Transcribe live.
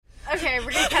Okay,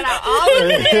 we're gonna cut out all of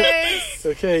this.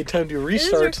 Okay, time to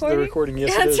restart the recording.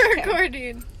 Yes, yeah, it is. it's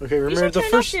recording. Okay, You remember should the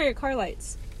turn first... off your car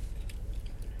lights.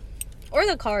 Or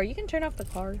the car. You can turn off the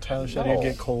car. Tyler said he'd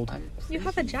get cold. You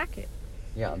have a jacket.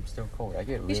 Yeah, I'm still cold. I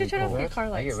get really You should turn cold. off your car I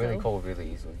lights, get really though. cold really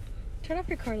easily. Turn off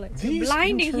your car lights. These You're you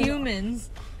blinding can turn humans.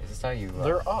 Is this how you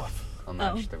They're off.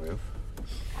 unlatch the roof?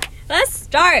 Let's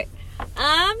start.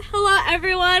 Hello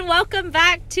everyone. Welcome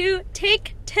back to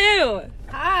Take 2.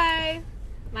 Hi,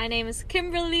 My name is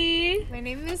Kimberly. my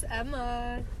name is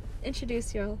Emma.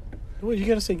 Introduce y'all. Well, you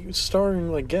gotta say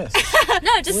starring like guests.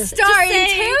 No, just Starring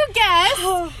say, two guests.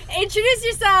 Introduce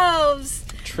yourselves.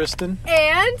 Tristan.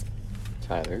 And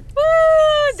Tyler.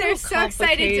 woo, they're so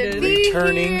excited to complicated. be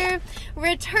Returning. here.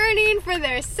 Returning for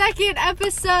their second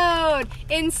episode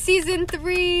in season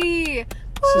 3.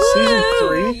 This is season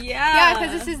 3. Yeah,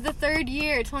 because this is the third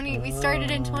year. We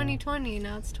started in 2020.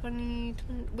 Now it's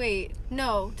 2020. Wait,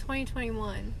 no,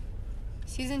 2021.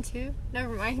 Season 2?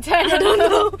 Never mind. I don't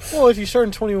know. Well, if you start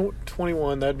in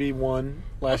 2021, that'd be 1.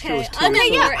 Last year was 2. Okay,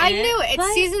 so- yeah, I knew it. It's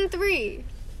But- season 3.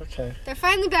 Okay. They're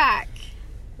finally back.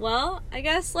 Well, I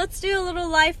guess let's do a little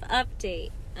life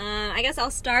update. I guess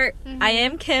I'll start. Mm-hmm. I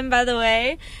am Kim, by the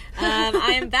way. I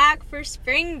am back for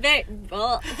spring break.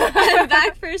 Well, I'm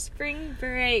back for spring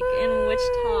break in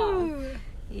Wichita. Ooh,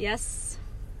 Yes.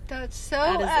 that's so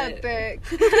That is it. epic.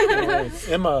 Alright,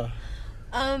 Emma.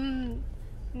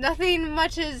 Nothing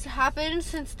much has happened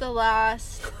since the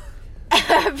last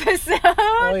episode.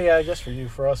 Oh yeah, I guess for you.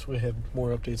 For us, we have more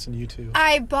updates than you two.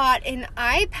 I bought an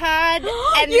iPad.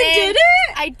 And You then did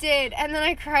it? I did, and then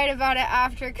I cried about it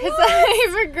after because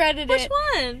I regretted Which it.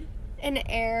 one? An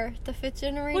Air, the 5th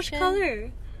generation. Which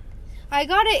color? I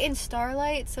got it in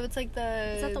Starlight, so it's like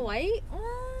the. Is that the white?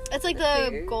 It's like That's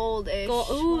the weird. goldish.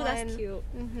 Ooh, one. that's cute.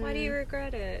 Mhm. Why do you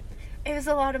regret it? It was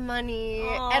a lot of money,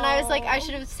 and I was like, I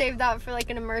should have saved that for like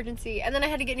an emergency. And then I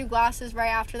had to get new glasses right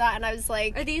after that, and I was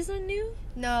like, Are these one new?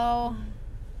 no,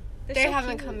 They're they so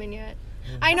haven't cute. come in yet.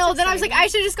 I know. That's Then I was like, exciting. I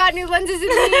should have just got new lenses in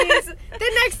these.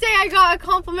 The next day, I got a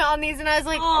compliment on these, and I was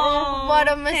like, Aw, oh, what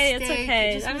a hey, mistake! it's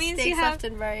okay. Just That means mistakes you have- left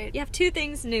and right. You have 2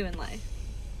 things new in life.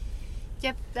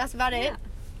 Yep, that's about it.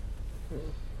 Yeah.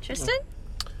 Tristan?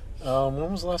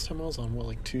 When was the last time I was on? What,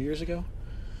 like 2 years ago?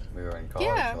 We were in college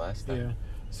Yeah. last time. Yeah.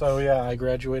 So yeah, I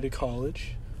graduated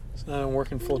college. So now I'm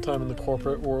working full time in the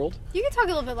corporate world. You can talk a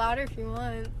little bit louder if you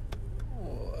want.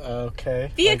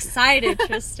 Okay. Be Like, excited,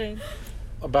 Tristan.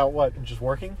 about what? Just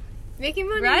working? Making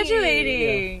money.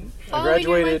 Graduating. I Following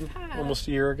your graduated life path. almost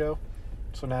a year ago.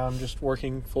 So now I'm just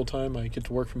working full time. I get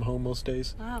to work from home most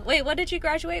days. Wow. Wait, what did you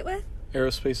graduate with?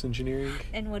 Aerospace engineering.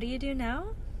 And what do you do now?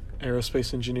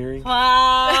 Aerospace engineering.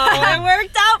 Wow, it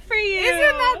worked out for you.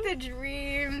 Isn't that the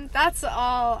dream? That's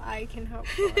all I can hope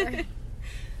for.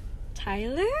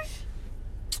 Tyler?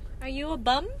 Are you a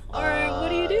bum? Or what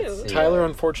do you let's do? see. Tyler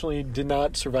unfortunately did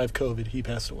not survive COVID. He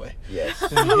passed away. Yes.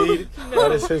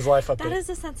 That is his life update. That is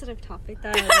a sensitive topic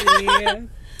that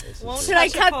This is won't the- Should I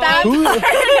touch cut upon.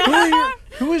 that?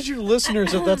 Who is your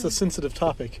listeners if that's a sensitive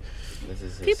topic? this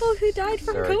is his People who died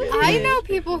from surrogate COVID. I age. know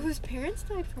people whose parents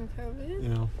died from COVID. You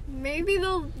know, Maybe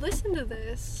they'll listen to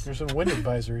this. there's a wind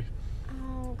advisory.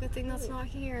 Oh, good thing that's not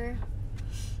here.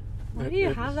 Why do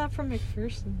you have that from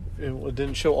McPherson? It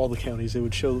didn't show all the counties. It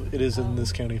would show it is in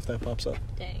this county if that pops up.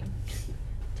 Dang.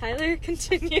 Tyler,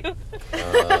 continue.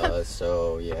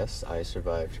 So yes, I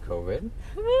survived COVID.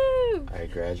 Woo! I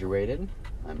graduated.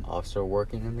 I'm also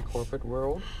working in the corporate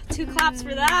world. 2 claps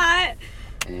for that.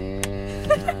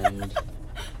 And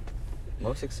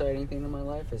most exciting thing in my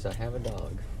life is I have a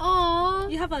dog. Aw.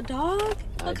 You have a dog?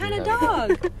 I What do kind of have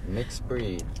a dog? Mixed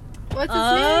breed. What's his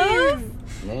Oh. name?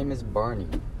 Name is Barney,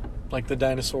 Like the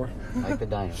dinosaur. like the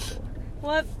dinosaur.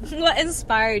 What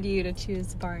inspired you to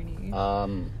choose Barney?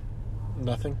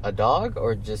 Nothing. A dog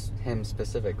or just him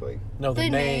specifically? No, the, The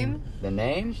name. name. The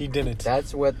name? He didn't.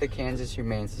 That's what the Kansas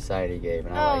Humane Society gave,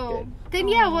 and I liked Oh. it. Then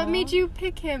yeah, what Aw. made you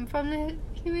pick him from the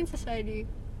Humane Society?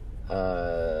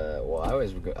 Well,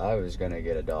 I was gonna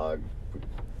get a dog.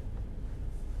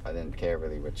 I didn't care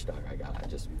really which dog I got.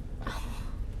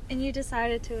 And you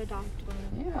decided to adopt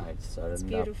one. Yeah, I decided It's to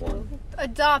adopt beautiful. one.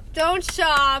 Adopt, don't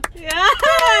shop.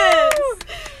 Yes!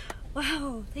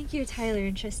 Wow, thank you, Tyler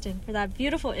and Tristan, for that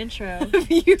beautiful intro.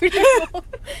 Beautiful.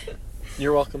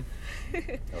 You're welcome.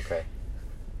 Okay.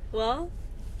 Well,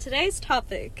 today's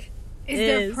topic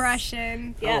Is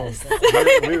depression. Yes.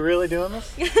 Oh, are we really doing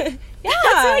this? Yeah.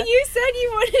 That's what you said you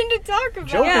wanted to talk about.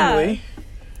 Jokingly.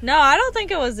 No, I don't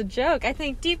think it was a joke. I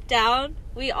think deep down,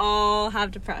 we all have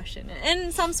depression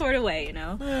in some sort of way, you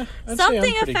know? I'd say I'm Something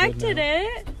pretty good affected now.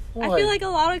 it. Well, I feel like a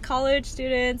lot of college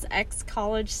students,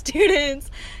 ex-college students,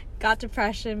 got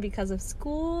depression because of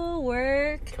school,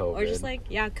 work, or just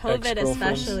COVID. COVID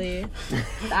Ex-girlfriends. especially.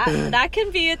 that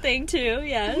can be a thing too,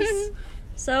 yes.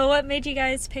 So what made you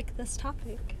guys pick this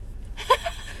topic?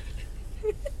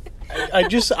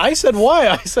 I said why.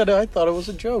 I said I thought it was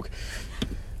a joke.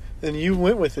 And you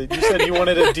went with it. You said you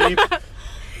wanted a deep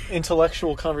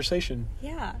intellectual conversation.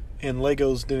 Yeah. And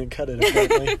Legos didn't cut it,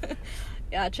 apparently.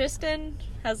 Yeah, Tristan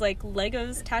has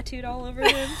Legos tattooed all over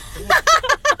him.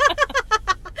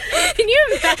 Can you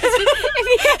imagine if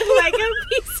he had Lego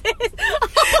pieces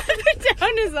all up and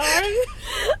down his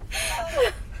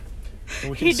arm?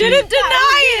 And we can He see- didn't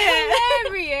deny it!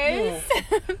 Hilarious.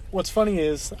 What's funny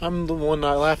is I'm the one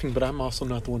not laughing, but I'm also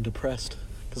not the one depressed.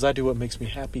 Because I do what makes me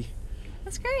happy.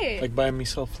 That's great. Like buying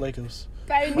myself Legos.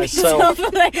 Buying Myself.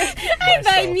 myself Legos. I'm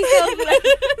buying myself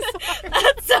Legos.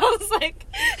 That sounds like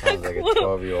Sounds like a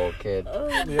 12-year-old kid.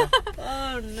 Yeah.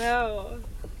 Oh no.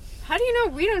 How do you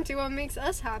know we don't do what makes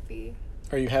us happy?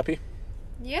 Are you happy?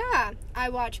 Yeah, I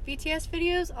watch BTS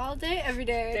videos all day, every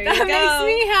day. There That you makes go.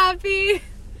 me happy.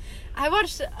 I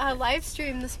watched a live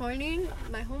stream this morning.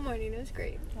 My whole morning, it was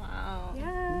great. Wow.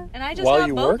 Yeah. And I just While got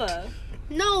you boba. worked?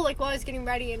 No, like while I was getting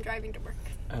ready and driving to work.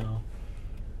 Oh.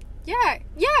 Yeah,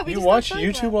 we You just watch got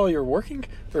YouTube Sunday. while you're working?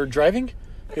 Or driving?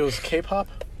 It was K-pop?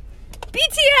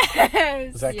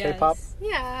 BTS! Is that Yes. K-pop?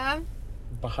 Yeah.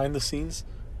 Behind the scenes?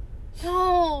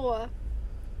 No.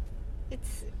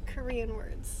 It's Korean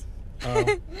words.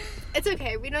 Oh. It's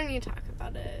okay. We don't need to talk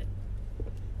about it.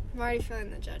 I'm already feeling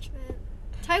the judgment.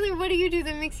 Tyler, what do you do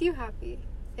that makes you happy?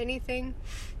 Anything?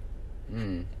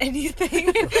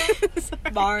 Anything.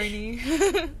 Sorry. Barney.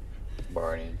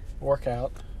 Barney.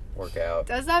 Workout. Workout.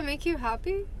 Does that make you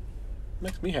happy?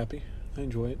 Makes me happy. I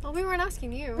enjoy it. Well, we weren't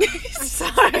asking you. I'm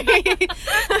sorry.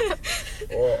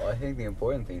 Well, I think the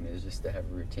important thing is just to have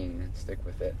a routine and stick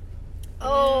with it.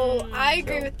 Oh, I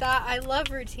agree So- with that. I love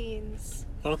routines.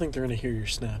 I don't think they're going to hear your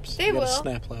snaps. They you gotta will.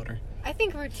 snap louder. I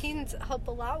think routines help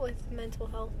a lot with mental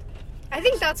health. I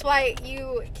think that's why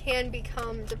you can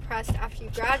become depressed after you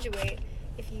graduate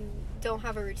if you don't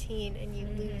have a routine and you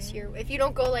lose your... If you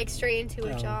don't go, straight into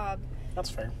a Yeah. job. That's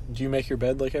fair. Do you make your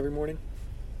bed, every morning?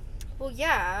 Well,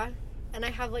 yeah. And I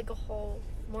have, a whole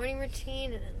morning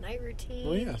routine and a night routine.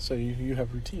 Well, yeah, so you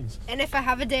have routines. And if I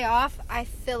have a day off, I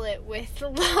fill it with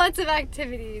lots of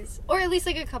activities. Or at least,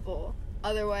 a couple.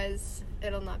 Otherwise,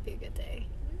 it'll not be a good day.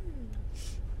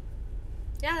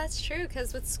 Yeah, that's true,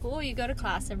 because with school, you go to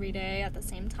class every day at the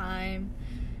same time,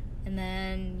 and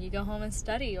then you go home and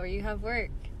study, or you have work.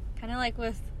 Kind of like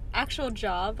with actual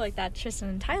job, like that Tristan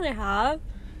and Tyler have.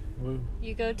 Woo.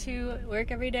 You go to work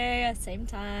every day at the same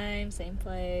time, same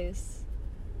place,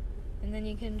 and then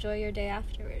you can enjoy your day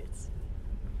afterwards.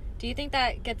 Do you think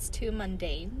that gets too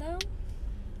mundane, though?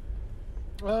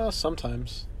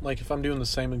 Sometimes. If I'm doing the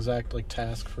same exact,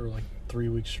 task for, 3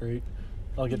 weeks straight,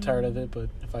 I'll get tired of it, but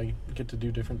if I get to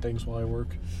do different things while I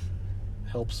work,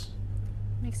 helps.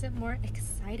 Makes it more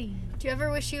exciting. Do you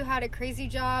ever wish you had a crazy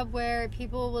job where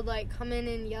people would come in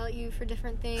and yell at you for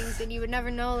different things and you would never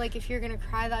know if you're gonna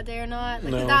cry that day or not?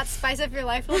 No. Did that spice up your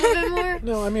life a little bit more?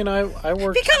 No, I mean, I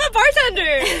worked... Become a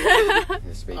bartender!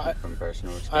 Just speaking from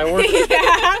personal I experience. worked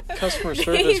Yeah. customer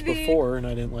service Maybe. before, and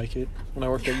I didn't like it. When I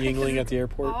worked at Yingling at the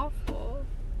airport. Awful.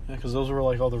 Yeah, because those were,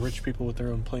 all the rich people with their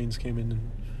own planes came in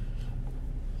and...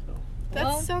 That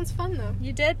Well- sounds fun though.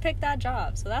 You did pick that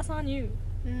job, so that's on you.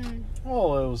 Mm.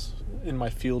 Well, it was in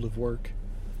my field of work.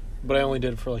 But I only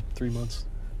did it for 3 months.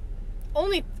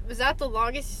 Was that the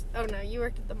longest? Oh no, you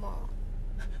worked at the mall.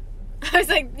 I was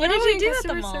like, What were did you in do at the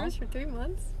customer mall? service for 3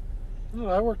 months? No,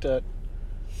 I worked at...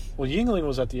 Well, Yingling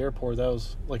was at the airport. That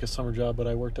was a summer job, but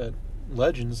I worked at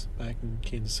Legends back in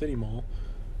Kansas City Mall,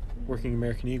 working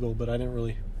American Eagle, but I didn't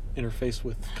really interface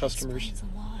with customers.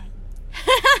 Explains a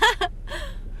lot.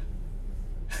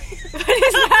 What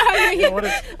is that? Yeah, what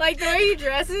is- The way he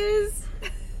dresses?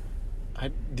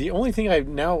 The only thing I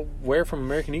now wear from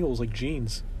American Eagle is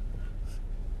jeans.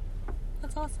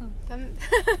 That's awesome.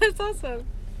 That's awesome.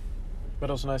 But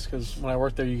it was nice because when I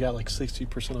worked there, you got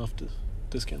 60% off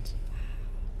discounts.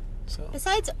 So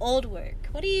Besides old work,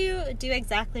 what do you do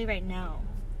exactly right now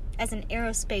as an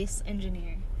aerospace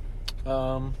engineer?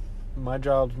 my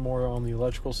job's more on the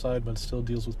electrical side, but it still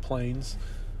deals with planes.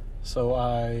 So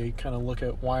I kind of look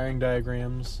at wiring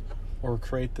diagrams or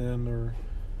create them or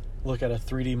look at a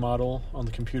 3D model on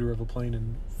the computer of a plane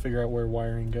and figure out where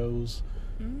wiring goes.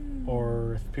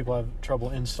 Or if people have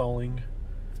trouble installing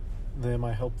them,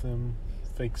 I help them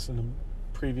fix in a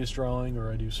previous drawing,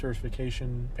 or I do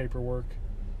certification paperwork.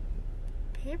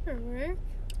 Paperwork?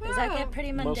 Does that Wow. get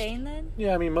pretty mundane then?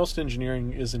 Yeah, I mean, most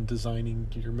engineering isn't designing.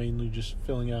 You're mainly just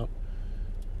filling out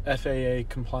FAA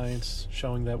compliance,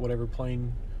 showing that whatever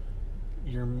plane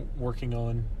you're working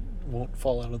on won't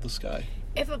fall out of the sky.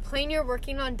 If a plane you're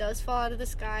working on does fall out of the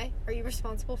sky, are you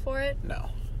responsible for it? No.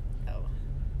 Oh.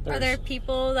 Are there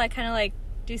people that kind of like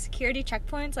do security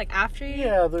checkpoints like after you?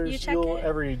 Yeah, you check it?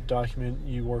 every document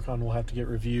you work on will have to get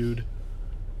reviewed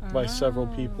by several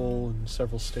people in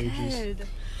several stages. Good.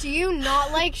 Do you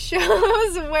not like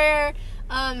shows where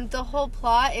the whole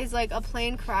plot is like a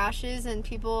plane crashes and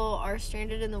people are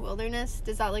stranded in the wilderness?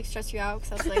 Does that like stress you out?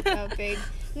 Because that's like a big...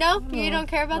 No? You don't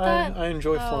care about that? I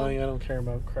enjoy flying. I don't care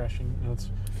about crashing. It's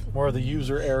more of the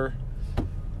user error.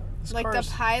 The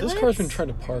pilots? This car's been trying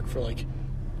to park for like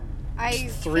I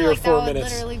 3 feel or like 4 that would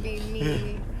minutes. literally be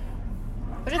me.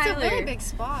 But it's a really big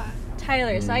spot.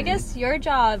 Tyler, so I guess your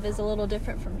job is a little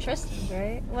different from Tristan's,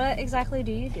 right? What exactly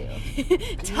do you do?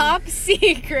 Top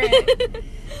secret.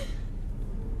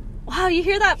 Wow, you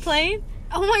hear that plane?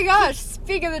 Oh my gosh,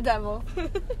 speak of the devil.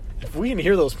 If we can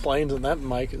hear those planes, then that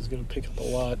mic is going to pick up a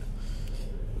lot.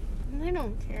 I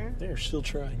don't care. They're still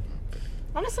trying.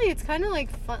 Honestly, it's kind of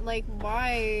like fun. Like,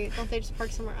 why don't they just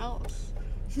park somewhere else?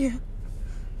 Yeah.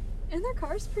 And their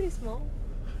car's pretty small.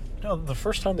 No, the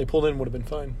first time they pulled in would have been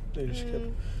fine. They just kept...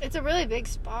 It's a really big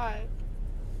spot.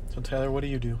 So Tyler, what do?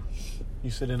 You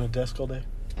sit in a desk all day?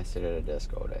 I sit at a desk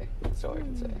all day. That's all I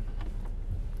can say.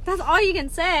 That's all you can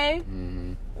say?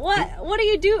 Mm-hmm. What do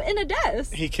you do in a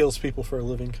desk? He kills people for a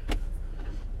living.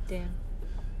 Damn.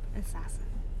 Assassin.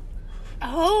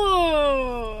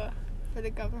 Oh! For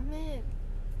the government?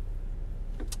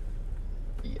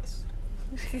 Yes.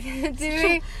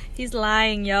 He's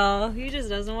lying, y'all. He just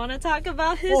doesn't want to talk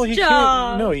about his Well, he job.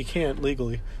 can't. No, he can't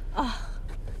legally. Oh,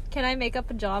 can I make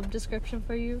up a job description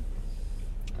for you?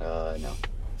 No.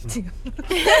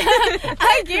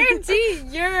 I guarantee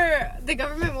the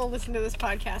government won't listen to this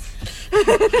podcast.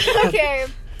 Okay.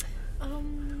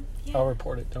 Yeah. I'll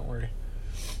report it. Don't worry.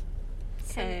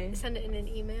 Okay. Send it in an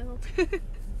email.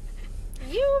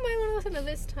 You might want to listen to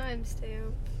this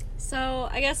timestamp. So,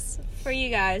 I guess for you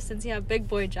guys, since you have big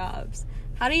boy jobs,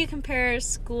 how do you compare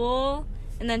school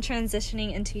and then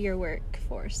transitioning into your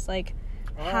workforce? Like,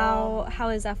 how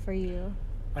is that for you?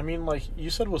 I mean, like, you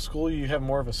said with school you have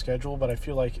more of a schedule, but I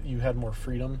feel like you had more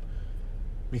freedom.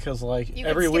 Because, like, You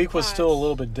every could week skip was class. still a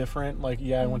little bit different. Like,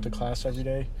 yeah, I went to class every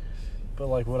day. But,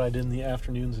 like, what I did in the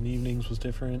afternoons and evenings was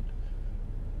different.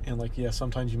 And, like, yeah,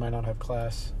 sometimes you might not have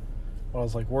class. While I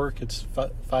was like, work, it's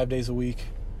 5 days a week,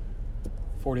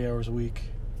 40 hours a week,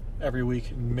 every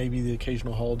week, and maybe the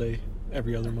occasional holiday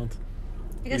every other month.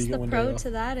 I guess the pro to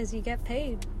that is you get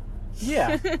paid.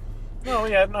 Yeah. No,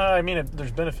 I mean,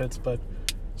 there's benefits, but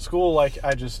school, like,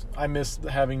 I miss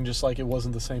having just, like, it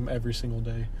wasn't the same every single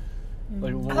day.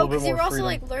 Like, a little bit more because you were also, freedom.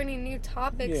 like, learning new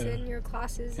topics Yeah. in your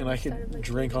classes. And I instead could of, like,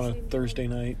 drink doing on the a same Thursday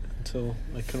thing. night until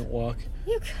I couldn't walk.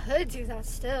 You could do that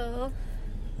still.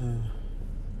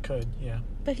 Could, yeah.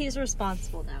 But he's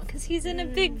responsible now because he's in a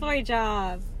big boy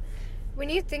job. When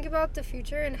you think about the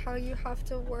future and how you have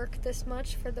to work this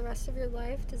much for the rest of your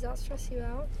life, does that stress you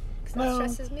out? Because that No.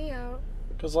 stresses me out.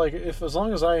 Because, like, as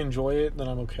long as I enjoy it, then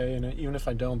I'm okay. And even if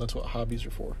I don't, that's what hobbies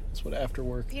are for. That's what after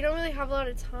work. You don't really have a lot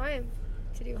of time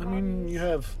to do I hobbies. mean, you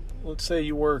have, let's say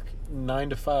you work 9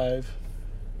 to 5.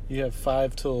 You have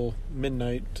 5 till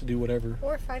midnight to do whatever.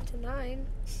 Or 5 to 9.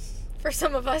 For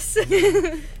some of us.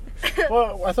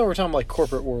 Well, I thought we were talking like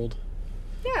corporate world.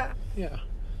 Yeah. Yeah.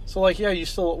 So, like, yeah, you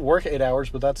still work 8 hours,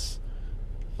 but that's,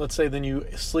 let's say then you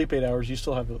sleep 8 hours. You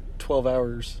still have 12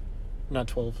 hours. Not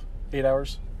 12. 8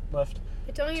 hours left.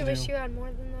 But don't you To wish do. you had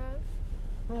more than that?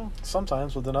 Well,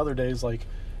 sometimes, but then other days, like,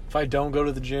 if I don't go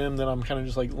to the gym, then I'm kind of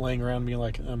just, like, laying around being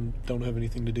like, don't have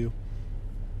anything to do.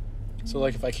 So,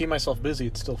 like, if I keep myself busy,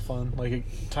 it's still fun. Like,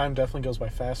 time definitely goes by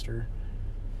faster,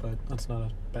 but that's not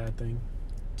a bad thing.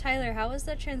 Tyler, how was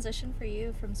the transition for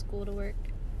you from school to work?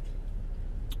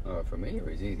 For me, it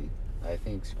was easy. I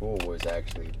think school was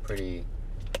actually pretty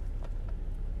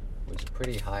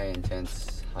high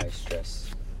intense, high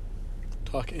stress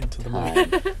Talk into the mic.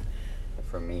 time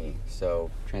for me. So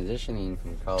transitioning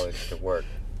from college to work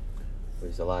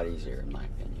was a lot easier, in my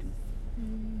opinion.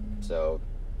 So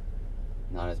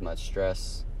not as much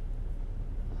stress.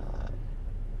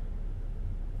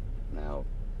 Now,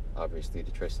 obviously,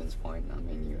 to Tristan's point, I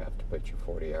mean, you have to put your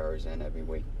 40 hours in every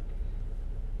week,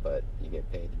 but you get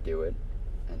paid to do it,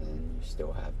 and then you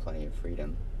still have plenty of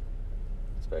freedom,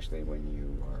 especially when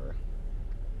you are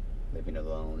living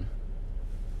alone.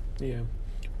 Yeah.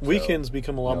 Weekends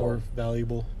become a lot no. more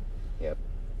valuable. Yep.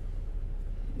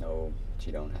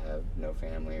 You don't have no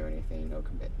family or anything,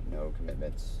 no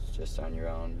commitments, just on your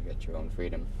own. You get your own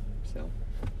freedom. So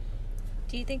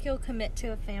Do you think you'll commit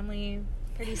to a family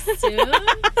pretty soon.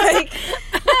 Like,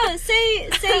 no, say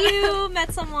you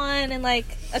met someone in like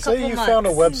a couple Say you months. found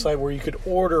a website where you could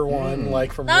order one,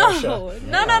 like from No, Russia.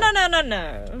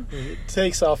 no. It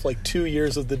takes off like 2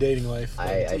 years of the dating life. Like,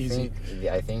 it's easy.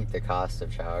 I think the cost of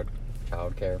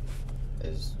childcare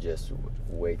is just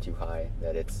way too high.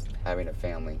 That it's having a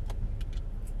family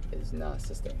is not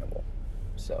sustainable.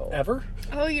 So Ever?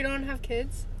 Oh, you don't have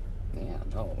kids? yeah,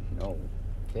 no.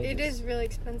 Kids It is really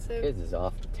expensive. Kids is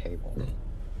off the table.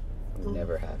 We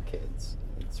never have kids.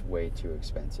 It's way too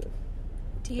expensive.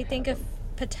 Do you think a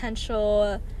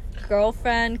potential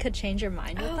girlfriend could change your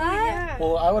mind with that? Yeah.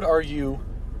 Well, I would argue,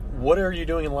 what are you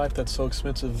doing in life that's so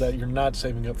expensive that you're not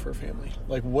saving up for a family?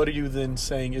 Like, what are you then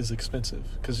saying is expensive?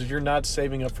 Because if you're not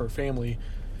saving up for a family,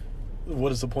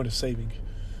 what is the point of saving?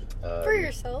 For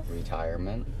yourself.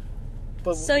 Retirement.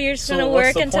 But, So you're just so gonna what's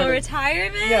work the until point of-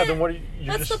 retirement? Yeah, then what are you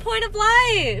What's just... the point of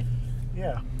life?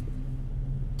 Yeah.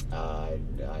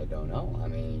 I don't know. I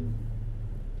mean,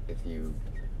 if you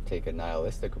take a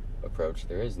nihilistic approach,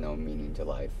 there is no meaning to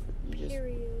life. You just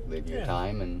Period. live your Yeah.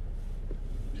 time and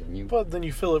then you... But then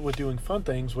you fill it with doing fun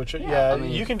things, which, Yeah, I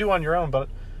mean- you can do on your own, but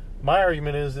my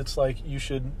argument is it's like you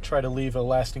should try to leave a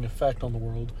lasting effect on the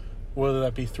world, whether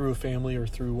that be through a family or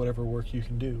through whatever work you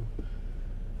can do.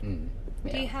 yeah.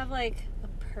 Do you have like a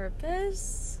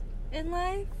purpose in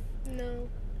life? No.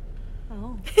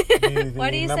 Oh. The Why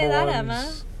do you say number that, one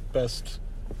Emma? Best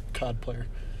COD player.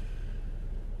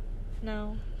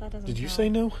 No, that doesn't Did you count. say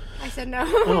no? I said no.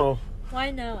 Oh, Why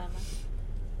no, Emma?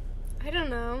 I don't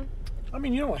know. I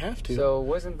mean, you don't have to. So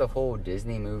wasn't the whole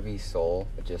Disney movie Soul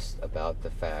just about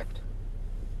the fact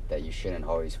that you shouldn't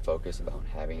always focus about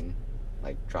having,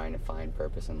 like, trying to find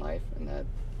purpose in life, and that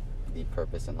the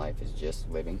purpose in life is just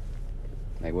living?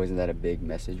 Like, wasn't that a big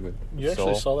message with you Soul?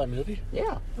 actually saw that movie?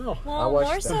 Yeah. Oh, Well, watched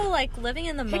more them. so like living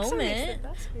in the Pixar makes moment, the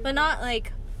best but movies. not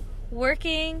like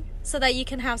working so that you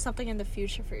can have something in the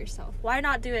future for yourself. Why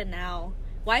not do it now?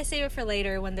 Why save it for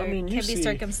later when there mean, can you be see-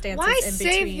 circumstances Why in save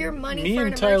between? your money me for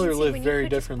and an Tyler emergency live when you very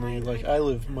could just buy differently. an Like, iPhone? I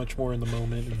live much more in the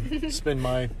moment and spend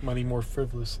my money more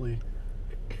frivolously.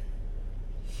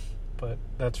 But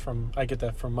I get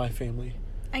that from my family.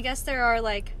 I guess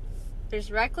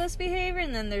there's reckless behavior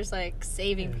and then there's like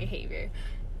saving behavior.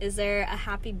 Is there a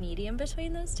happy medium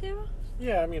between those two?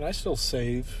 Yeah, I mean, I still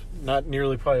save. Not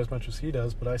nearly probably as much as he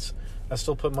does, but I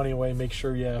still put money away and make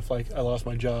sure, if, like, I lost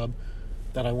my job,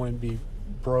 that I wouldn't be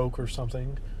broke or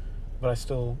something. But I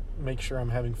still make sure I'm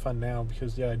having fun now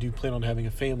because, I do plan on having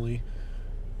a family.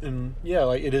 And,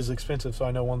 like, it is expensive, so I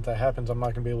know once that happens, I'm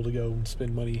not going to be able to go and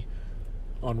spend money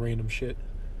on random shit.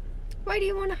 Why do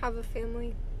you want to have a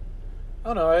family?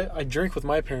 I don't know, I drink with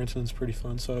my parents and it's pretty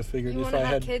fun, so I figured You if want I to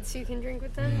have had... kids so you can drink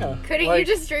with them? Yeah, Couldn't like- you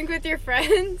just drink with your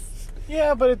friends?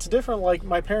 Yeah, but it's different. Like,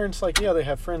 my parents, like, they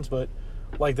have friends, but,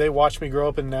 like, they watch me grow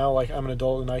up and now, like, I'm an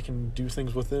adult and I can do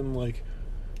things with them, like...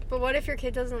 But what if your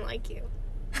kid doesn't like you?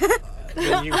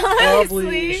 Then you Honestly.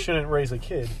 probably shouldn't raise a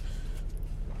kid.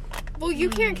 Well, you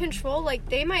can't control, like,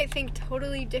 they might think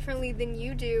totally differently than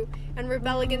you do and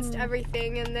rebel against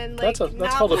everything and then, like, That's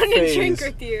not called a want to drink phase.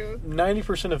 with you.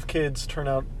 90% of kids turn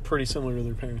out pretty similar to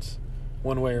their parents,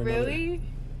 one way or another. Really?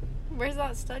 Where's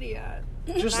that study at?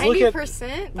 Just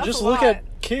 90%? That's Just a look lot.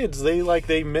 at kids.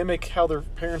 They mimic how their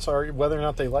parents are, whether or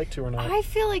not they like to or not. I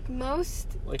feel like most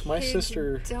Like, my kids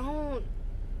sister... don't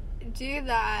do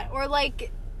that. Or,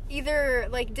 like, either,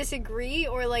 like, disagree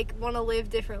or, like, want to live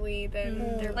differently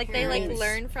than their Like parents. they like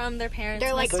learn from their parents.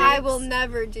 They're like, mistakes. I will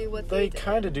never do what they They did.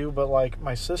 kind of do, but, like,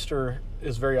 my sister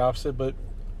is very opposite, but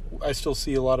I still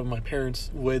see a lot of my parents,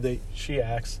 the way she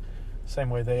acts, same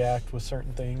way they act with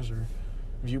certain things or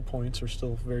viewpoints are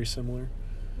still very similar.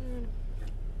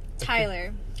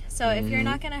 Tyler. So if you're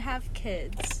not gonna have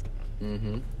kids,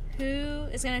 Mm-hmm. who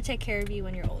is gonna take care of you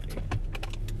when you're older?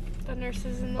 The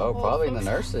nurses and the Oh, old probably the folks.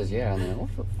 nurses, yeah. And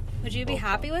the Would you be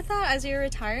happy with that as your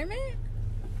retirement?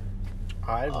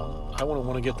 I wouldn't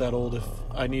want to get that old if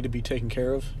I need to be taken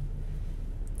care of.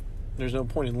 There's no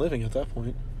point in living at that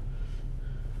point.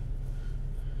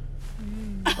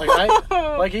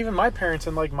 Like even my parents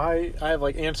and like I have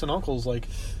like aunts and uncles. Like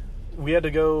we had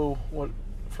to go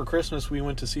for Christmas. We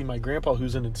went to see my grandpa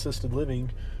who's in assisted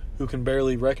living, who can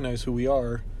barely recognize who we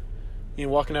are.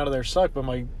 Walking out of there sucked. But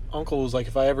my uncle was like,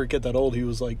 if I ever get that old, he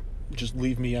was like, just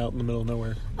leave me out in the middle of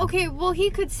nowhere. Okay, well, he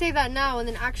could say that now and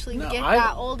then actually get I-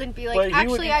 that old and be but like, he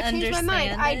actually, would- I changed my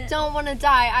mind. Understand I it. don't want to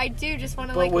die. I do just want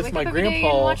to, But like, with wake my up every day and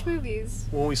grandpa- watch movies.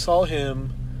 When we saw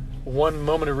him, one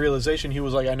moment of realization, he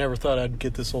was like, I never thought I'd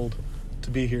get this old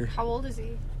to be here. How old is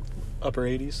he? Upper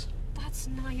 80s. That's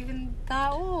not even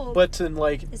that old. But in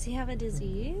like Does he have a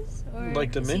disease or Like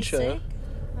is he dementia. sick?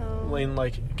 Lane,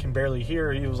 like, can barely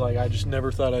hear. He was like, I just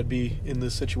never thought I'd be in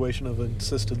this situation of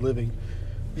assisted living.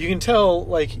 You can tell,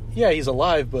 like, yeah, he's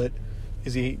alive, but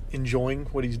is he enjoying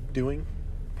what he's doing?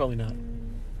 Probably not.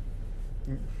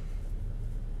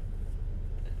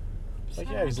 Like,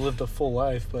 yeah, he's lived a full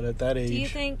life, but at that age... Do you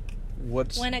think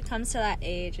when it comes to that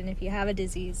age, and if you have a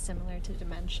disease similar to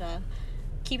dementia,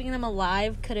 keeping them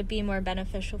alive, could it be more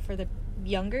beneficial for the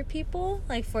younger people?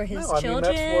 Like for his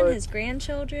children, his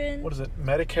grandchildren? What is it?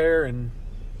 Medicare and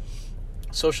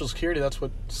Social Security, that's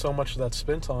what so much of that's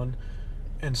spent on.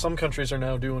 And some countries are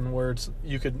now doing where it's,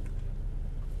 you could,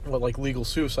 like legal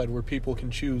suicide, where people can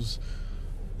choose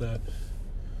that.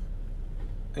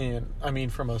 And, I mean,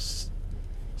 from a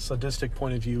sadistic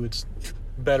point of view, it's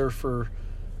better for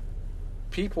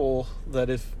people that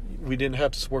if we didn't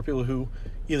have to support people who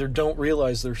either don't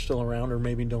realize they're still around or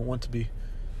maybe don't want to be.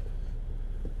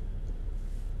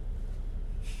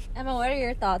 Emma, what are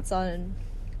your thoughts on,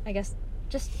 I guess,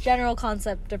 just general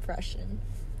concept depression?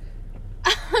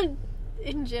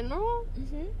 In general?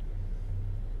 Mm-hmm.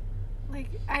 Like,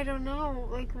 I don't know.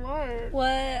 Like,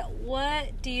 what?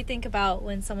 What do you think about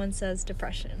when someone says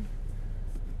depression?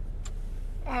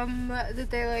 That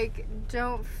they, like,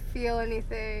 don't feel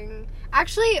anything.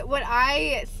 Actually, what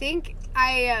I think,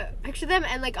 I picture them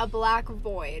in, like, a black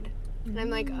void. And I'm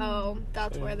like, oh,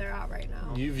 that's where they're at right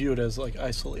now. You view it as, like,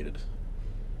 isolated.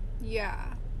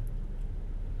 Yeah.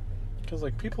 Because,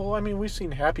 like, people, I mean, we've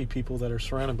seen happy people that are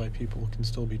surrounded by people can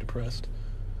still be depressed.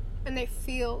 And they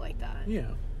feel like that.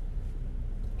 Yeah.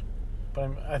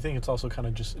 But I think it's also kind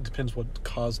of just, it depends what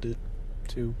caused it,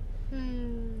 too.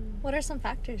 What are some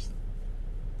factors?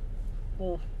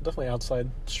 Well, definitely outside.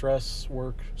 Stress,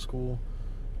 work, school,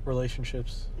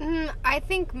 relationships. I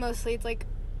think mostly it's, like,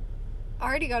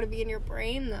 already got to be in your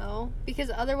brain, though. Because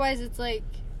otherwise it's, like,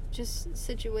 just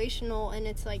situational and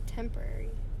it's, like,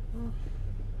 temporary.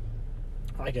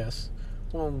 I guess.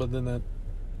 Well, but then that,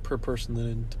 per person, then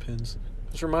it depends.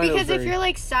 Because if you're,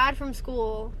 like, sad from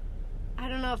school, I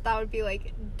don't know if that would be,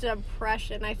 like,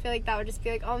 depression. I feel like that would just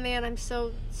be like, oh, man, I'm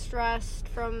so stressed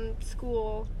from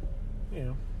school.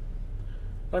 Yeah.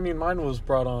 I mean, mine was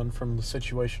brought on from the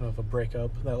situation of a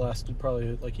breakup that lasted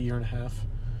probably, like, a year and a half.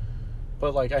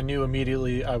 But, like, I knew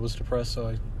immediately I was depressed, so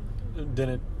I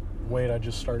didn't wait. I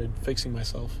just started fixing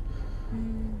myself.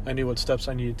 I knew what steps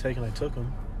I needed to take, and I took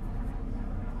them.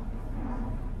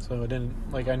 So I didn't,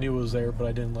 like, I knew it was there, but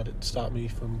I didn't let it stop me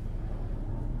from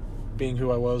being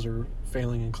who I was or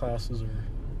failing in classes or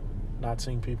not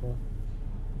seeing people.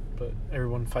 But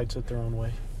everyone fights it their own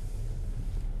way.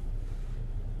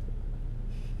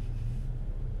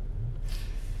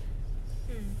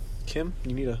 Kim,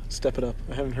 you need to step it up.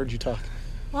 I haven't heard you talk.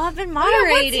 Well, I've been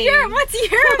moderating.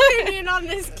 What's your opinion on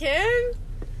this, Kim?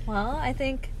 Well, I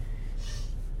think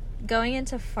going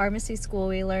into pharmacy school,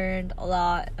 we learned a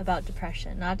lot about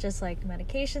depression. Not just, like,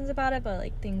 medications about it, but,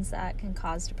 like, things that can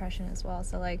cause depression as well.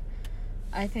 So, like,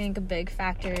 I think a big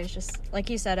factor is just, like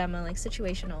you said, Emma, like,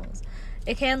 situationals.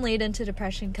 It can lead into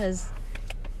depression because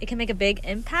it can make a big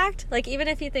impact. Like, even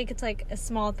if you think it's, like, a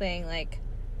small thing, like,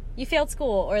 you failed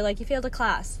school or, like, you failed a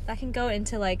class, that can go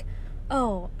into, like,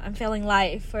 oh, I'm failing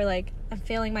life, or, like, I'm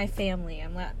failing my family,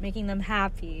 I'm not making them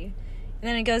happy. And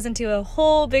then it goes into a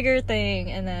whole bigger thing,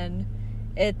 and then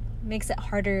it makes it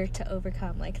harder to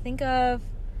overcome. Like, think of,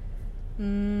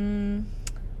 I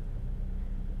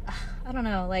don't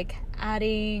know, like,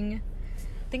 think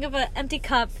of an empty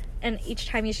cup, and each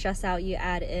time you stress out, you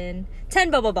add in 10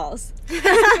 bubble balls.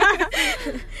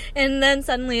 And then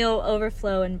suddenly it'll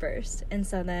overflow and burst. And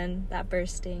so then that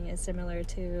bursting is similar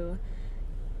to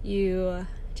you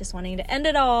just wanting to end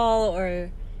it all,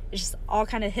 or it just all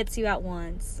kind of hits you at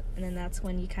once. And then that's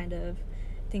when you kind of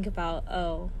think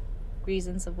about,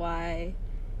 reasons of why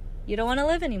you don't want to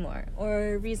live anymore,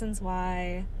 or reasons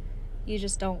why you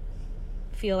just don't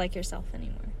feel like yourself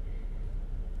anymore.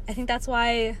 I think that's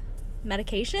why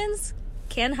medications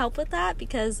can help with that,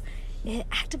 because it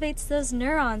activates those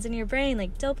neurons in your brain,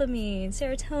 like dopamine,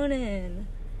 serotonin.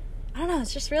 I don't know,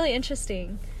 it's just really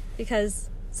interesting, because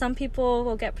some people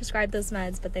will get prescribed those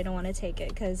meds, but they don't want to take it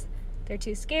because they're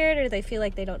too scared, or they feel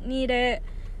like they don't need it.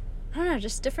 I don't know,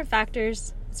 just different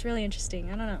factors. It's really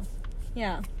interesting. I don't know.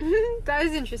 Yeah. That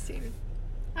is interesting.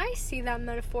 I see that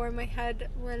metaphor in my head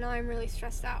when I'm really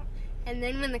stressed out. And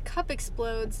then when the cup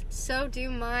explodes, so do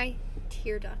my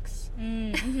tear ducts.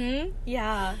 Mm-hmm.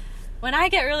 Yeah. When I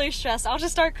get really stressed, I'll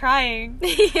just start crying.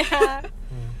 Yeah.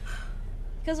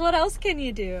 Because what else can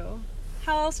you do?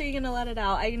 How else are you going to let it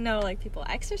out? I know, like, people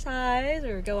exercise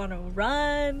or go on a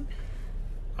run.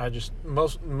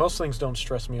 Most things don't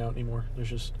stress me out anymore.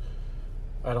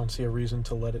 I don't see a reason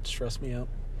to let it stress me out.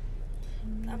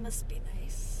 That must be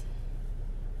nice.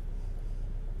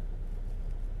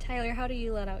 Tyler, how do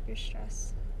you let out your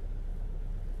stress?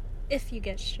 If you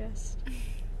get stressed.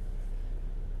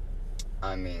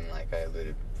 I mean, like I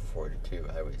alluded before too,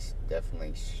 I was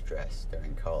definitely stressed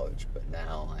during college, but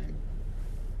now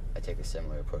I take a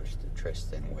similar approach to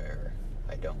Tristan, where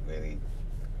I don't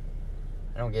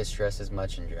get stressed as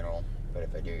much in general, but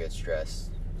if I do get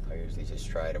stressed, I usually just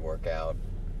try to work out,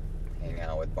 hang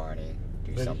out with Barney,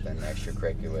 do something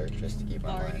extracurricular just to keep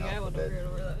my mind off of it.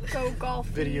 Go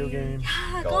golfing. Video games.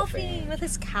 Yeah, Golfing. golfing with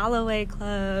his Callaway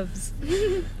clubs.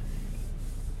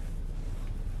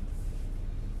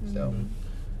 So,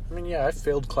 I mean, yeah, I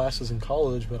failed classes in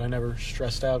college, but I never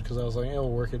stressed out because I was like,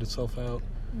 it'll work itself out.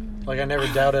 Like, I never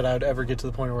doubted I'd ever get to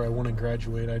the point where I wouldn't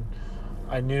graduate.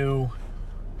 I knew,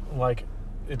 like,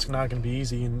 it's not going to be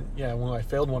easy. And, yeah, when I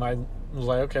failed one, I was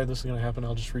like, okay, this is going to happen.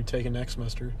 I'll just retake it next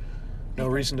semester. No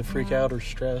reason to freak out or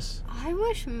stress. I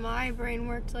wish my brain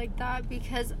worked like that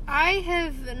because I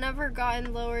have never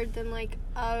gotten lower than like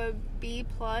a B+,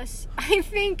 I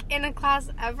think, in a class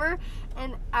ever.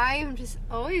 And I'm just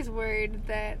always worried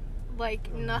that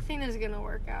like nothing is going to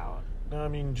work out. No, I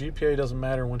mean, GPA doesn't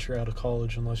matter once you're out of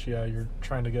college unless, you're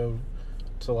trying to go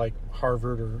to, like,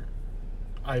 Harvard or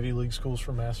Ivy League schools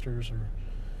for masters or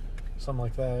something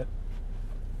like that.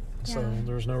 Yeah. So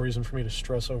there's no reason for me to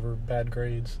stress over bad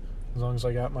grades as long as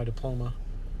I got my diploma.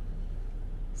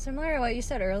 Similar to what you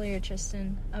said earlier,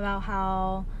 Tristan, about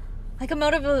how like a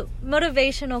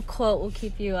motivational quote will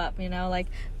keep you up, Like,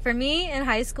 for me in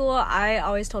high school, I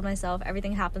always told myself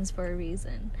everything happens for a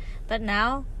reason. But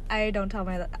now, I don't tell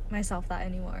myself that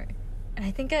anymore. And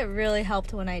I think it really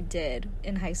helped when I did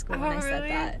in high school when I said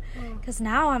that. Because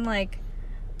now I'm like,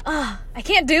 I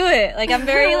can't do it. Like, I'm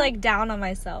very, like, down on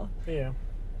myself. Yeah.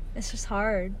 It's just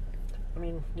hard. I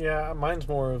mean, yeah, mine's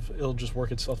more of it'll just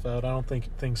work itself out. I don't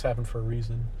think things happen for a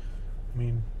reason. I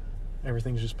mean,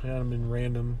 everything's just kind of been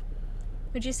random.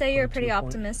 Would you say you're To pretty a point.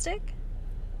 optimistic?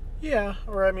 Yeah,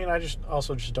 or I mean, I just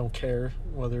don't care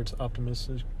whether it's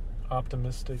optimistic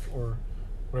or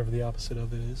whatever the opposite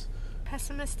of it is.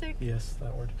 Pessimistic? Yes,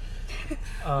 that word.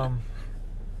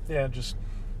 Yeah, just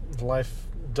life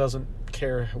doesn't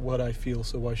care what I feel,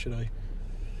 so why should I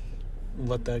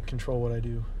let that control what I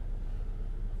do?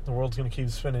 The world's going to keep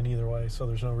spinning either way, so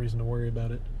there's no reason to worry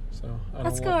about it. So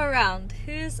Let's go around.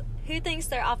 Who thinks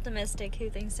they're optimistic?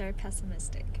 Who thinks they're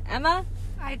pessimistic? Emma?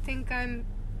 I think I'm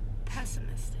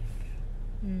pessimistic.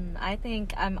 I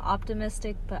think I'm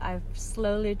optimistic, but I've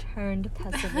slowly turned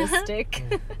pessimistic.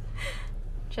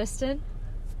 Tristan?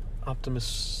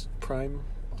 Optimus Prime.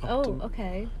 Oh,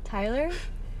 okay. Tyler?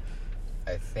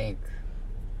 I think,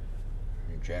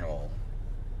 in general,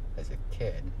 as a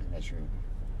kid, as you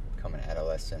become an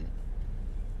adolescent,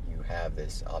 you have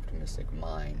this optimistic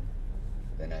mind.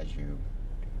 Then as you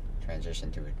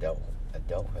transition to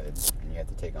adulthood, and you have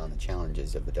to take on the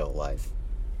challenges of adult life,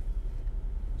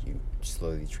 you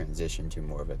slowly transition to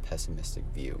more of a pessimistic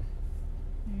view.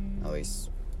 At least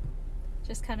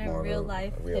just kind of more real of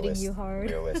life a hitting you hard.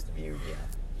 realist view,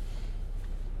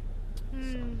 yeah.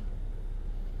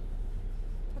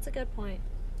 That's a good point.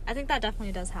 I think that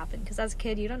definitely does happen because as a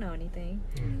kid you don't know anything,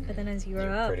 but then as you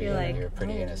grow up you're like, you're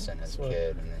pretty innocent as a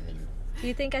kid, and then you. Do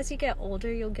you think as you get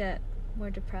older you'll get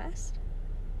more depressed?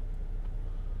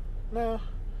 No,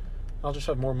 I'll just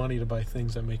have more money to buy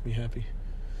things that make me happy.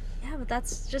 Yeah, but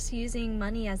that's just using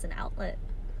money as an outlet.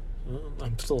 Well,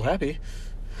 I'm still happy.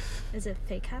 Is it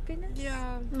fake happiness?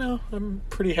 Yeah. No, I'm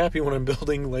pretty happy when I'm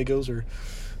building Legos or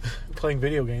playing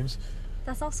video games.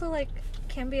 That's also like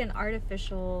can be an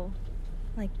artificial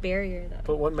like barrier though.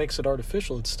 But what makes it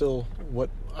artificial? It's still what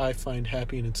I find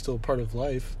happy, and it's still part of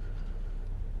life.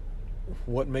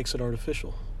 What makes it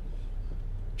artificial?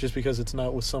 Just because it's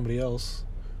not with somebody else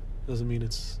doesn't mean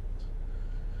it's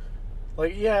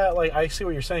like, yeah, like I see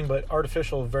what you're saying, but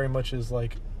artificial very much is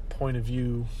like point of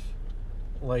view.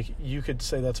 Like, you could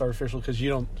say that's artificial because you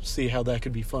don't see how that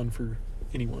could be fun for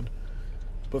anyone.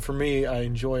 But for me, I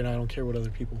enjoy it and I don't care what other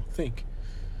people think.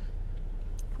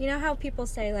 You know how people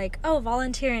say, like, oh,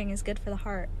 volunteering is good for the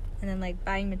heart, and then, like,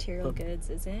 buying material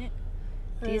goods isn't?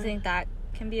 Do you think that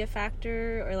can be a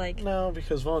factor, or, like... No,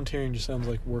 because volunteering just sounds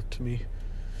like work to me.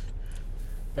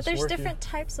 But there's different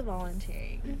types of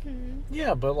volunteering. Mm-hmm.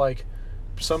 Yeah, but, like,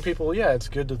 some people, yeah, it's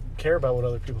good to care about what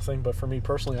other people think, but for me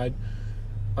personally,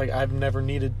 I've never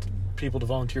needed people to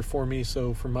volunteer for me,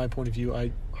 so from my point of view,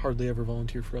 I hardly ever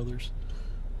volunteer for others.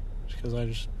 Just because I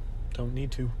just don't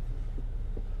need to.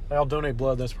 I'll donate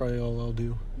blood, that's probably all I'll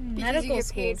do. Medical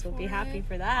schools will be happy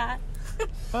for that.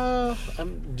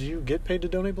 Do you get paid to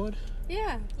donate blood?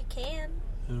 Yeah. You can.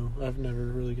 No, I've never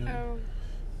really gotten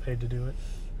paid to do it.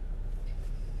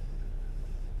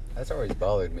 That's always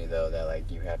bothered me though, that like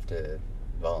you have to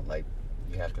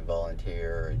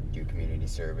volunteer or do community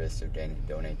service or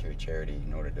donate to a charity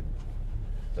in order to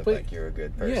look But, like you're a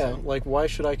good person. Yeah, like why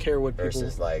should I care what people?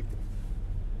 Versus like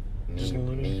Just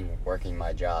me working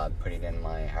my job, putting in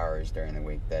my hours during the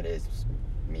week. That is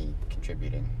me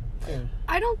contributing. Yeah.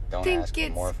 I don't think ask for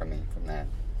it's more from me from that.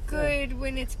 good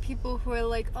when it's people who are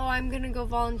like, oh, I'm gonna go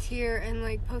volunteer and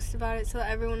like post about it so that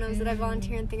everyone knows that I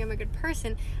volunteer and think I'm a good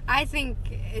person. I think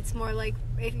it's more like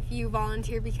if you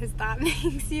volunteer because that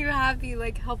makes you happy,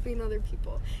 like helping other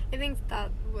people. I think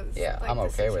that was like, I'm the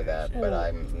okay with that, situation. but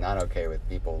I'm not okay with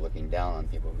people looking down on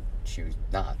people who choose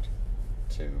not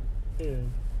to Yeah.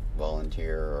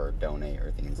 volunteer or donate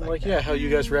or things like that. Yeah, how you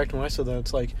guys react when I said that.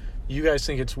 It's like you guys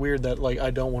think it's weird that like I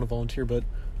don't want to volunteer, but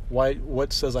why?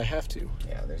 What says I have to?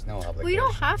 Yeah, there's no obligation. Well, you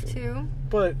don't have to.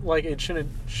 But like it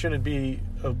shouldn't be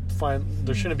a fine.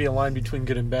 There shouldn't be a line between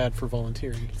good and bad for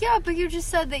volunteering. Yeah, but you just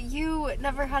said that you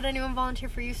never had anyone volunteer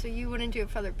for you, so you wouldn't do it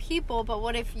for other people. But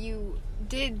what if you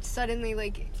did suddenly,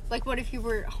 like what if you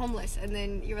were homeless and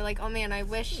then you were like, oh man, I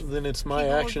wish. Then it's my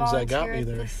people would actions that got volunteer me at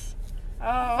there. this. Oh.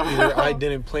 Either I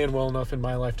didn't plan well enough in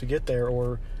my life to get there,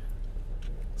 or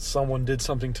someone did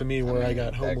something to me where I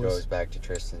got homeless. That goes back to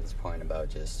Tristan's point about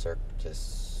just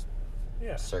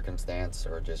Yeah. circumstance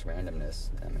or just randomness.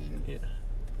 I mean, Yeah.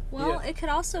 Well, Yeah. it could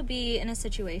also be in a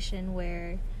situation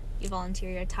where you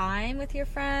volunteer your time with your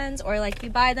friends, or like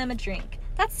you buy them a drink.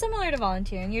 That's similar to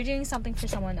volunteering. You're doing something for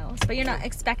someone else, but you're not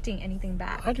expecting anything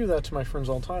back. I do that to my friends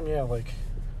all the time. Yeah, like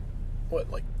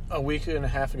a week and a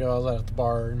half ago, I was out at the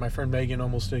bar, and my friend Megan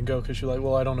almost didn't go because she's like,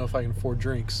 well, I don't know if I can afford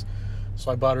drinks. So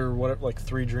I bought her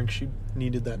 3 drinks she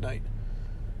needed that night.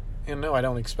 And no, I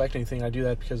don't expect anything. I do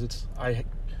that because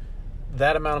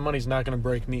that amount of money is not going to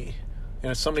break me.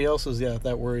 And if somebody else is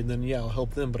that worried, then I'll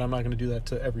help them. But I'm not going to do that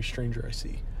to every stranger I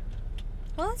see.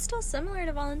 Well, it's still similar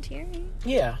to volunteering.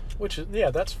 Yeah,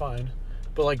 that's fine.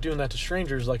 But like doing that to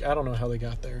strangers, like I don't know how they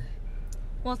got there.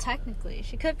 Well, technically,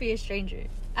 she could be a stranger.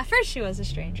 At first, she was a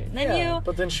stranger. Then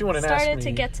but then she wouldn't ask started me.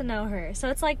 to get to know her. So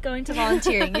it's like going to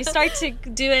volunteering. You start to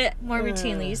do it more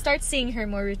routinely. You start seeing her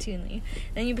more routinely.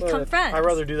 Then you become friends. I'd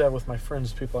rather do that with my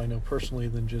friends, people I know personally,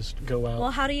 than just go out.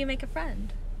 Well, how do you make a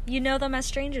friend? You know them as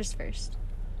strangers first.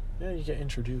 Yeah, you get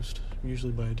introduced,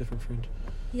 usually by a different friend.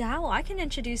 Yeah, well, I can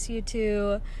introduce you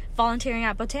to volunteering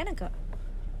at Botanica.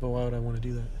 But why would I want to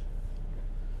do that?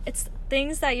 It's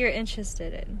things that you're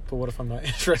interested in. But what if I'm not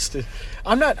interested?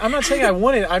 I'm not saying I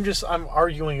want it. I'm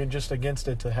arguing just against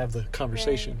it to have the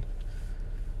conversation.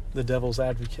 Right. The devil's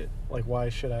advocate. Like, why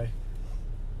should I?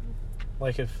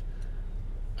 Like, if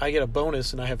I get a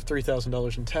bonus and I have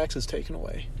 $3,000 in taxes taken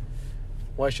away,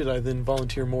 why should I then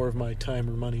volunteer more of my time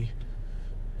or money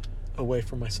away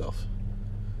from myself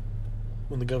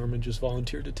when the government just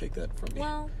volunteered to take that from me?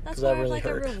 Well, that's that more really like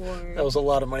hurt. a reward. That was a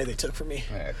lot of money they took from me.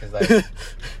 Yeah, because like,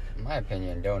 in my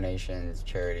opinion, donations,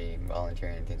 charity,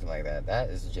 volunteering, things like that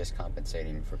is just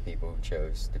compensating for people who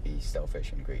chose to be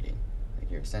selfish and greedy.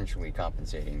 Like, you're essentially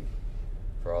compensating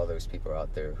for all those people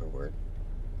out there who were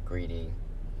greedy,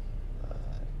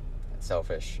 and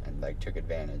selfish, and like took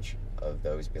advantage of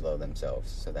those below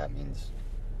themselves. So that means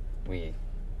we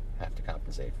have to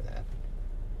compensate for that,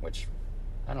 which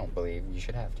I don't believe you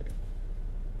should have to.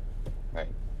 Right?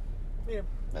 Yeah.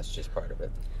 That's just part of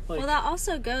it. Well, that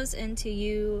also goes into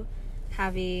you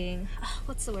having,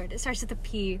 what's the word? It starts with a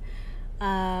P.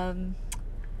 When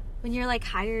you're like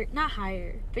not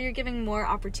higher, but you're giving more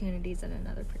opportunities than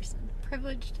another person.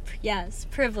 Privileged. Yes,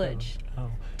 privilege. Oh.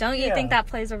 Don't you think that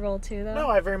plays a role too, though? No,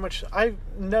 I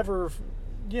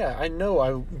know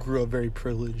I grew up very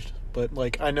privileged, but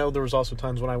like I know there was also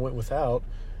times when I went without,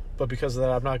 but because of that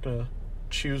I'm not going to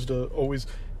choose to always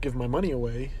give my money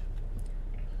away.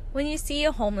 When you see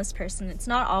a homeless person, it's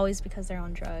not always because they're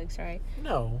on drugs, right?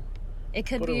 No. It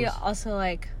could be also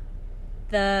like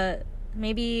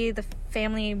maybe the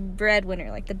family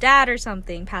breadwinner, like the dad or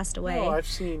something passed away. No, I've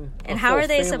seen and how are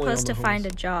they supposed to find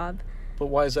a job? But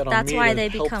why is that on me? That's why they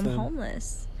help become them?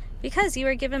 Homeless. Because you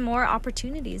were given more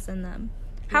opportunities than them.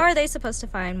 How are they supposed to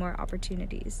find more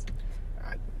opportunities?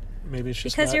 Maybe it's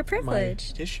just because not you're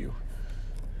privileged. My issue.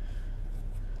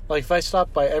 Like if I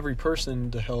stopped by every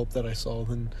person to help that I saw,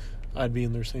 then I'd be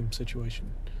in their same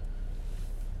situation.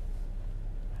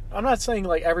 I'm not saying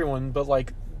like everyone, but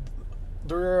like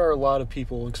there are a lot of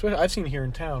people, especially I've seen here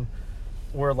in town,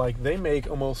 where like they make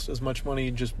almost as much money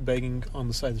just begging on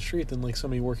the side of the street than like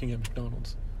somebody working at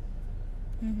McDonald's.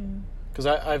 Mm-hmm. Because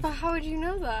But how would you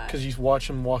know that? Because you watch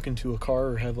them walk into a car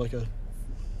or have like a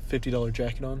 $50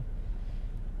 jacket on.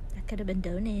 That could have been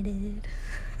donated.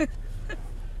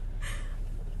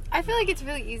 I feel like it's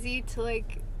really easy to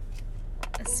like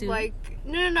Assume? like,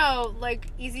 no, like,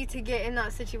 easy to get in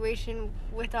that situation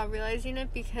without realizing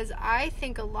it, because I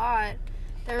think a lot.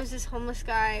 There was this homeless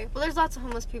guy. Well, there's lots of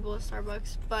homeless people at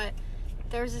Starbucks, but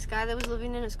there was this guy that was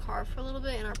living in his car for a little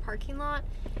bit in our parking lot,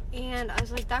 and I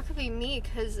was like, that could be me,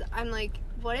 because I'm like,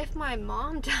 what if my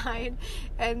mom died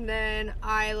and then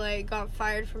I, like, got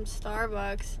fired from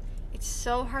Starbucks? It's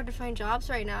so hard to find jobs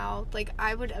right now. Like,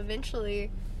 I would eventually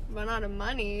run out of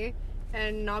money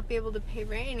and not be able to pay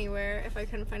rent anywhere if I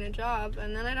couldn't find a job,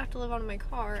 and then I'd have to live out of my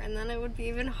car, and then it would be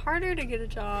even harder to get a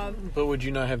job. But would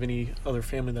you not have any other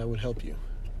family that would help you?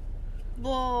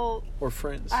 Well, Or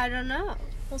friends? I don't know.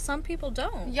 Well, some people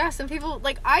don't. Yeah, some people,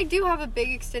 like, I do have a big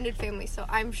extended family, so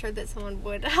I'm sure that someone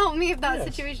would help me if that Yes.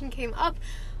 situation came up.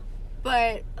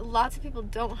 But lots of people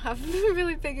don't have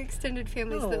really big extended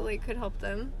families that, No. like, could help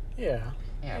them. Yeah.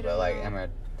 Yeah, I but don't like, know. I mean,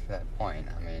 to that point,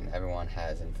 I mean, everyone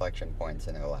has inflection points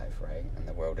in their life, right? And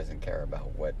the world doesn't care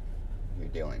about what you're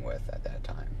dealing with at that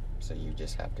time. So you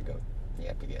just have to you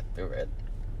have to get through it.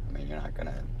 I mean, you're not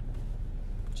gonna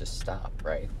just stop,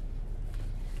 right?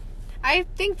 I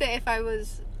think that if I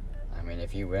was... I mean,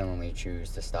 if you willingly choose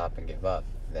to stop and give up,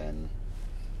 then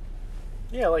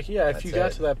Yeah, like, yeah, if That's you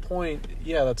got it. to that point,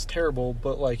 yeah, that's terrible.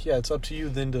 But, like, yeah, it's up to you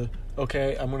then to,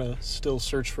 okay, I'm going to still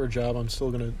search for a job. I'm still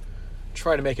going to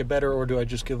try to make it better, or do I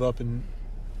just give up and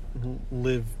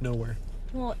live nowhere?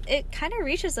 Well, it kind of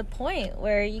reaches a point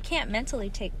where you can't mentally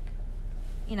take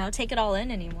it all in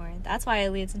anymore. That's why it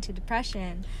leads into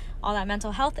depression, all that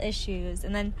mental health issues.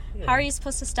 And then Yeah. how are you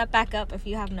supposed to step back up if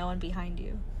you have no one behind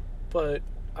you? But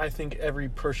I think every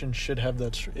person should have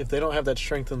that. If they don't have that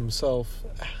strength in themselves,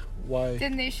 why?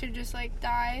 Then they should just, like,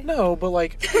 die. No, but,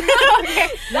 like, Okay.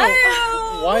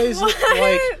 no. Why is it,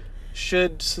 like,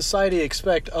 should society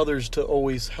expect others to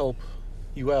always help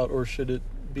you out, or should it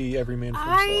be every man for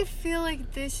I himself? feel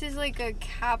like this is like a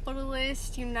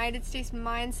capitalist United States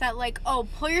mindset, like, oh,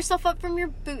 pull yourself up from your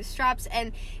bootstraps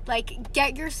and, like,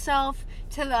 get yourself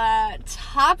to the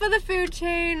top of the food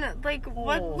chain. Like,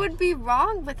 what Oh. would be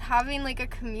wrong with having, like, a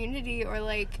community, or,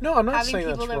 like, No, I'm not having saying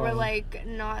people that's that were, wrong. like,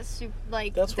 not super,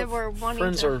 like, That's that were what wanting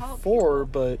friends to are help for.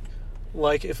 people. But,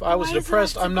 like, if I was Why does it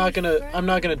depressed, have to I'm not be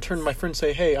gonna turn to my friends? friend and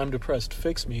say, "Hey, I'm depressed.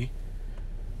 Fix me."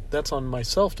 That's on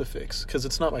myself to fix, because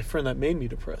it's not my friend that made me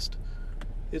depressed.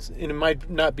 And it might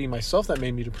not be myself that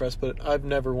made me depressed, but I've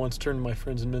never once turned to my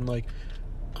friends and been like,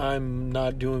 "I'm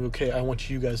not doing okay. I want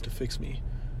you guys to fix me."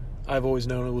 I've always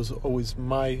known it was always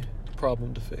my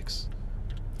problem to fix.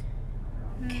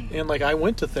 And, like, I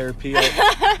went to therapy.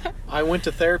 I went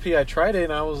to therapy. I tried it,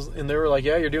 and they were like,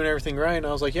 "Yeah, you're doing everything right." And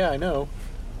I was like, "Yeah, I know.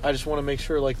 I just want to make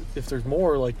sure, like, if there's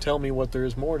more, like, tell me what there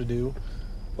is more to do."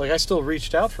 Like, I still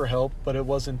reached out for help, but it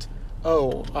wasn't,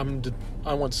 "Oh,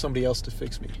 I want somebody else to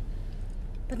fix me."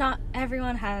 But not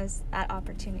everyone has that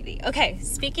opportunity. Okay,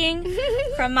 speaking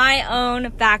from my own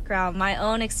background, my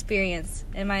own experience,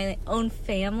 and my own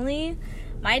family,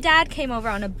 my dad came over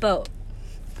on a boat.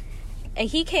 And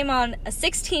he came on a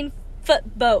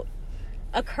 16-foot boat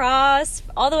across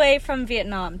all the way from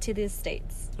Vietnam to the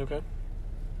States. Okay.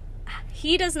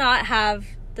 He does not have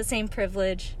the same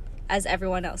privilege as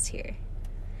everyone else here.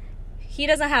 He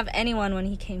doesn't have anyone when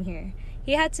he came here.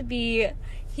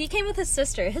 He came with his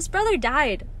sister. His brother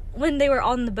died when they were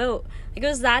on the boat. Like, it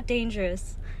was that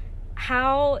dangerous.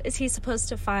 How is he supposed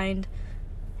to find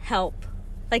help?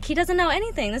 Like, he doesn't know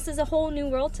anything. This is a whole new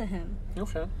world to him.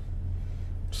 Okay.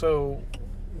 So,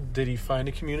 did he find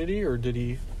a community, or did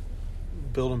he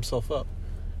build himself up?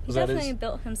 He Was that definitely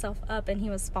built himself up, and he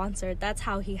was sponsored. That's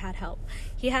how he had help.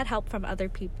 He had help from other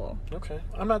people. Okay.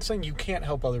 I'm not saying you can't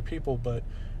help other people, but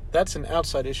that's an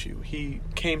outside issue. He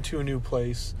came to a new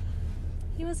place.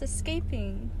 He was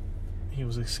escaping. He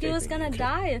was escaping. He was gonna Okay.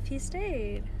 die if he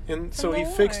stayed. And so from he the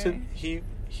fixed it. war.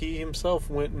 He himself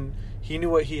went, and he knew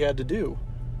what he had to do.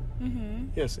 Mm-hmm.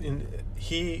 Yes, and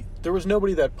there was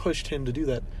nobody that pushed him to do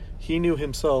that. He knew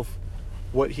himself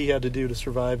what he had to do to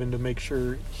survive and to make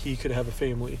sure he could have a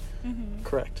family. Mm-hmm.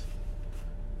 Correct.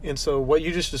 And so what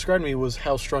you just described to me was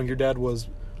how strong your dad was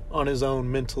on his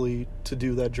own mentally to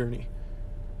do that journey.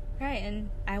 Right, and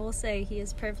I will say he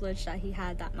is privileged that he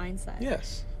had that mindset.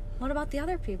 Yes. What about the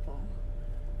other people?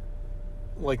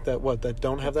 Like that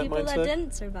don't have that People mindset? that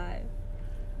didn't survive.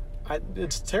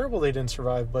 It's terrible they didn't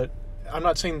survive, but I'm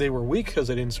not saying they were weak because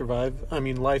they didn't survive. I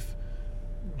mean, life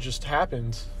just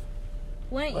happens.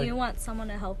 Wouldn't Like- you want someone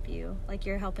to help you, like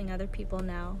you're helping other people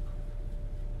now?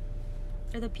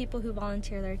 Or the people who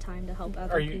volunteer their time to help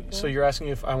other people? So you're asking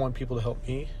if I want people to help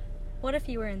me? What if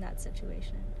you were in that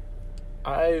situation?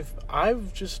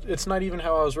 I've just, it's not even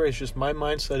how I was raised. Just my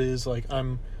mindset is like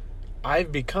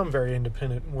I've become very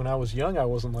independent. When I was young, I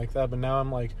wasn't like that, but now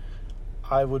I'm like,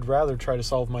 I would rather try to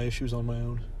solve my issues on my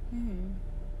own. Mm-hmm.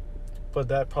 But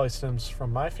that probably stems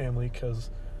from my family because,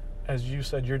 as you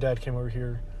said, your dad came over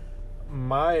here.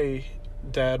 My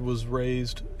dad was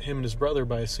raised, him and his brother,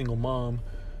 by a single mom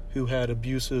who had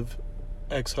abusive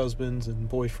ex-husbands and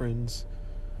boyfriends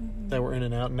that were in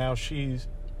and out. Now she's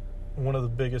one of the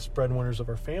biggest breadwinners of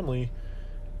our family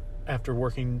after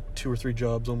working 2 or 3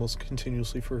 jobs almost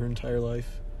continuously for her entire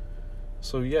life.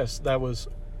 So yes,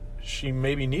 she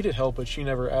maybe needed help, but she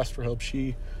never asked for help.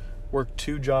 She worked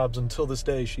 2 jobs until this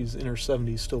day. She's in her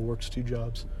 70s, still works 2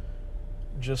 jobs.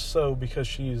 Just so because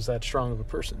she is that strong of a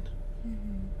person.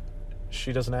 Mm-hmm.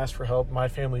 She doesn't ask for help. My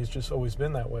family has just always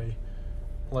been that way.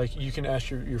 Like, you can ask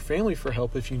your family for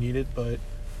help if you need it, but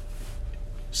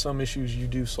some issues you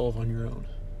do solve on your own.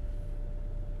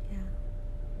 Yeah.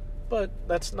 But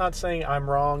that's not saying I'm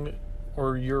wrong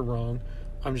or you're wrong.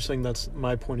 I'm just saying that's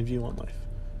my point of view on life.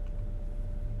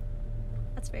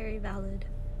 That's very valid.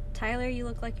 Tyler, you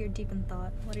look like you're deep in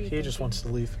thought. What are you thinking? He just wants to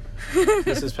leave.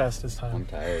 This is past his I'm time.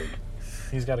 tired.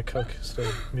 He's got to cook, still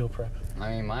meal prep.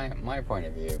 I mean, my point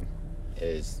of view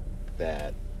is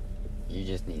that you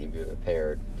just need to be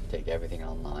prepared to take everything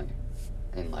online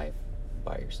in life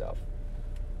by yourself.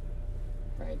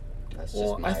 Right? That's Well,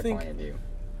 just my I think point of view.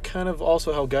 kind of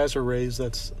also how guys are raised,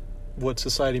 that's what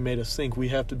society made us think. We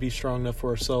have to be strong enough for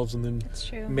ourselves, and then That's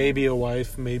true. maybe a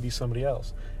wife, maybe somebody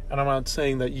else. And I'm not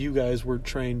saying that you guys were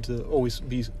trained to always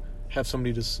have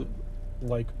somebody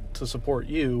to support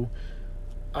you.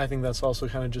 I think that's also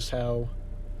kind of just how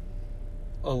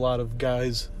a lot of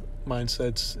guys'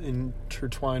 mindsets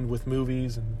intertwined with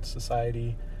movies and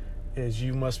society is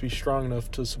you must be strong enough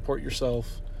to support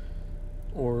yourself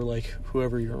or like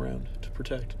whoever you're around to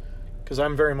protect. Because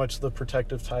I'm very much the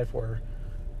protective type where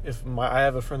if I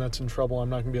have a friend that's in trouble, I'm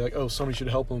not going to be like, oh, somebody should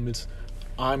help them. It's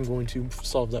I'm going to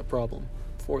solve that problem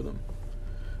for them.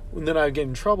 And then I get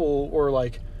in trouble, or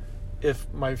like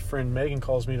if my friend Megan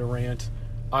calls me to rant,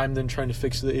 I'm then trying to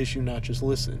fix the issue, not just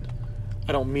listen.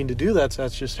 I don't mean to do that, so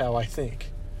that's just how I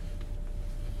think.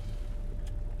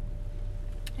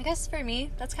 I guess for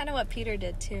me, that's kind of what Peter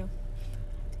did too.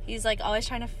 He's like always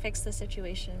trying to fix the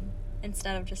situation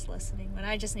instead of just listening when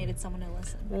I just needed someone to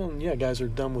listen. Well, yeah, guys are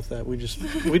dumb with that.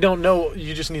 We don't know.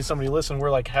 You just need somebody to listen.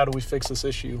 We're like, how do we fix this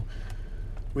issue?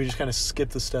 We just kind of skip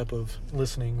the step of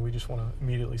listening. We just want to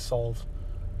immediately solve.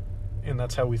 And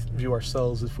that's how we view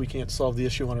ourselves. If we can't solve the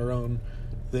issue on our own,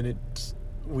 then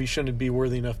we shouldn't be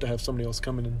worthy enough to have somebody else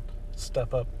come in and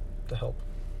step up to help.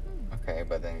 Okay,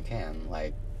 but then Cam,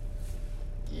 like,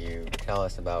 you tell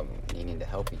us about needing to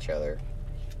help each other,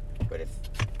 but if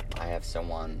I have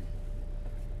someone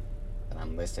that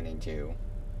I'm listening to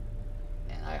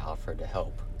and I offer to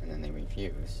help and then they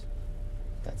refuse,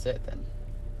 that's it then,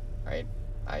 right?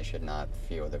 I should not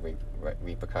feel the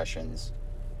repercussions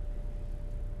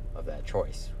of that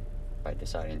choice by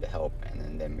deciding to help and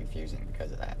then them refusing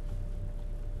because of that,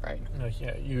 right?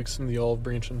 Yeah, you extend the olive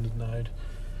branch and denied.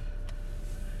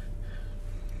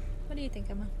 What do you think,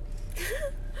 Emma?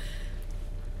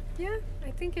 Yeah,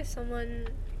 I think if someone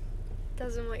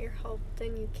doesn't want your help,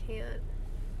 then you can't.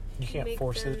 You can't make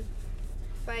force them, it.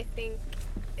 But I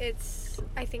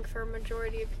think for a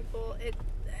majority of people,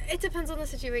 it depends on the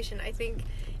situation. I think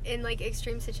in like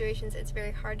extreme situations, it's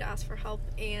very hard to ask for help,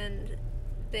 and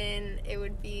then it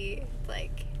would be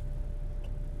like,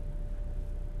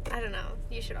 I don't know,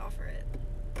 you should offer it.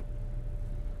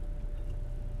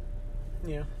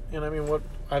 Yeah, and I mean, what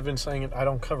I've been saying, I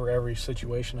don't cover every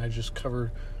situation. I just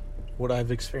cover what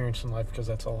I've experienced in life because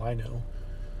that's all I know.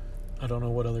 I don't know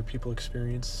what other people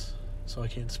experience, so I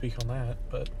can't speak on that,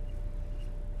 but...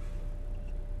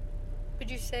 Would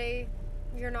you say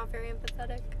you're not very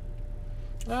empathetic?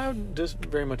 I would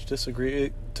very much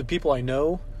disagree. To people I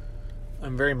know,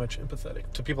 I'm very much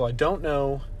empathetic. To people I don't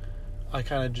know, I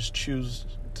kind of just choose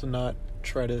to not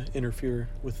try to interfere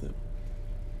with them.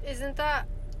 Isn't that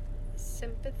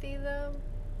sympathy, though?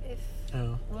 If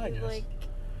Oh, well, I you, guess. like...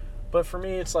 But for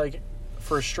me, it's like,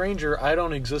 for a stranger, I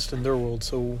don't exist in their world,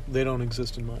 so they don't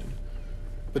exist in mine.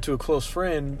 But to a close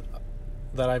friend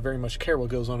that I very much care what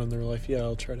goes on in their life, yeah,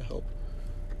 I'll try to help.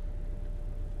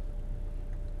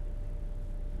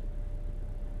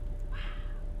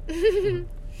 And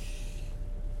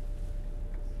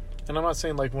I'm not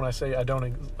saying, like, when I say I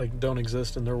don't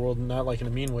exist in their world, not like in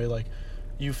a mean way, like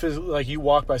you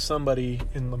walk by somebody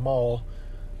in the mall,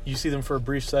 you see them for a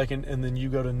brief second, and then you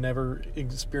go to never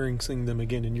experiencing them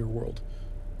again in your world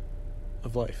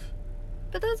of life.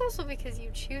 But that's also because you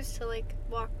choose to, like,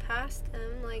 walk past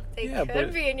them. Like, they Yeah, could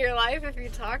but- be in your life if you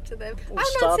talk to them. Well, I'm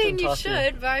stop not saying and you talk to them.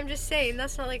 should, but I'm just saying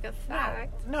that's not, like, a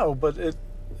fact. No, but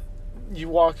you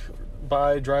walk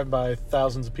drive by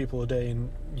thousands of people a day,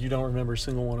 and you don't remember a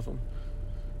single one of them,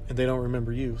 and they don't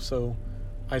remember you. So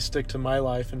I stick to my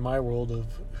life and my world of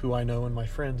who I know and my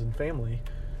friends and family,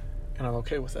 and I'm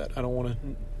okay with that. I don't want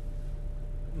to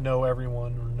know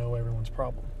everyone or know everyone's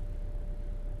problem.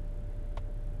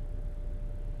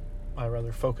 I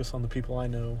rather focus on the people I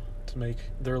know to make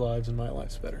their lives and my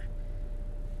lives better.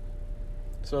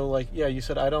 So, like, yeah, you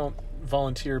said I don't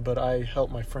volunteer, but I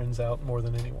help my friends out more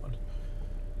than anyone.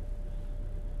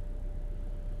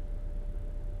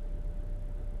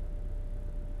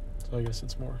 So I guess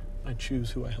it's more, I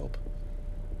choose who I help.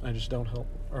 I just don't help,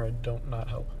 or I don't not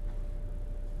help.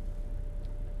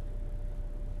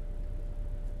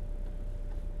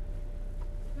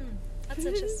 That's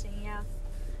interesting, yeah.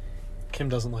 Kim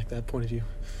doesn't like that point of view.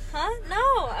 Huh?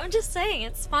 No, I'm just saying,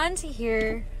 it's fun to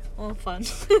hear. Well, fun.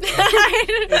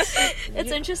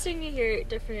 It's interesting to hear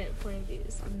different point of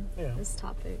views on this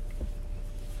topic.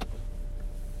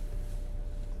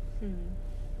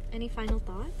 Any final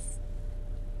thoughts?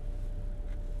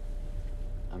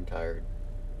 I'm tired.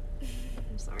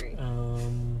 I'm sorry.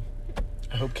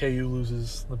 I hope KU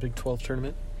loses the Big 12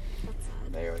 tournament. That's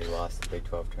sad. They already lost the Big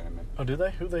 12 tournament. Oh, did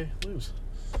they? Who'd they lose?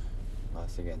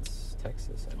 Lost against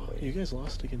Texas, I believe. You guys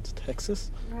lost against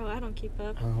Texas? Bro, I don't keep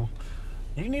up. Oh.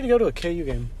 You need to go to a KU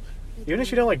game. Even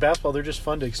if you don't like basketball, they're just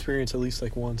fun to experience at least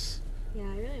like once. Yeah,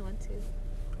 I really want to.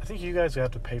 I think you guys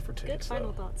have to pay for Good tickets.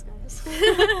 final thoughts, guys.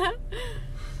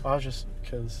 I was just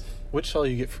because Wichita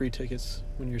you get free tickets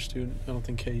when you're a student. I don't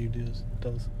think KU does.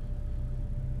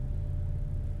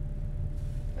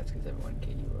 That's because everyone in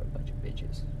KU are a bunch of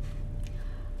bitches.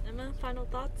 Emma, final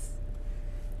thoughts?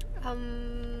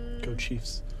 Go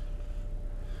Chiefs.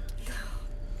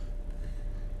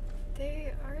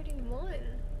 They already won.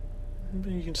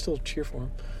 But you can still cheer for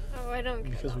them. Oh, I don't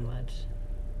care Because that we won. much.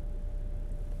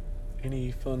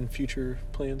 Any fun future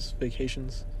plans,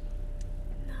 vacations,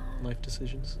 No. life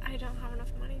decisions? I don't have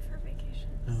enough money for vacations.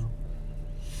 No.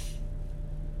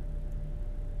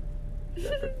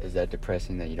 Is that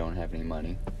depressing that you don't have any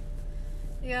money?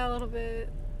 Yeah, a little bit.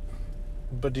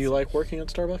 But do you like working at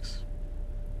Starbucks?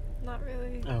 Not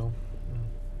really. Oh.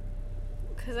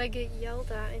 Because I get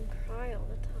yelled at and cry all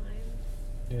the time.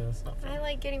 Yeah, that's not fun. I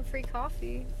like getting free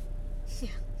coffee.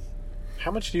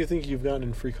 How much do you think you've gotten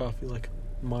in free coffee, like,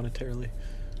 monetarily?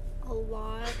 A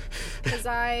lot. Because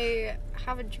I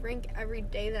have a drink every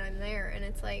day that I'm there, and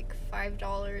it's like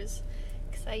 $5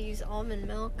 because I use almond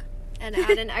milk and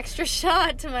add an extra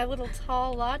shot to my little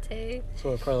tall latte.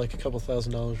 So probably like a couple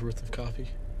 $1,000s worth of coffee.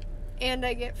 And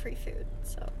I get free food,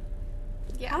 so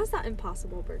yeah. How's that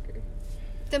Impossible Burger?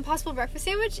 The Impossible Breakfast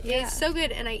Sandwich Yeah. is so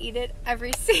good, and I eat it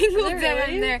every single Is it day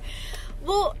really? I'm there.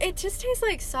 Well, it just tastes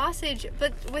like sausage,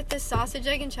 but with the sausage,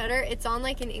 egg, and cheddar, it's on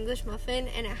like an English muffin,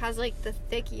 and it has like the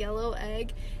thick yellow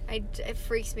egg. It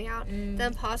freaks me out. The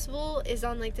Impossible is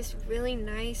on like this really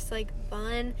nice like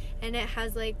bun, and it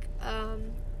has like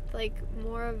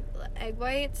more of egg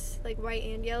whites, like white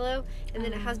and yellow, and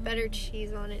then it has better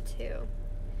cheese on it too.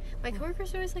 My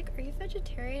coworkers are always like, "Are you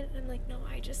vegetarian?" And I'm like, "No,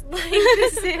 I just like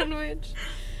the sandwich."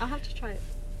 I'll have to try it.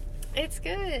 It's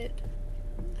good.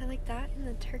 I like that and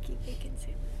the turkey bacon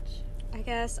sandwich. I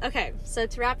guess. Okay, so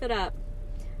to wrap it up,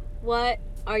 what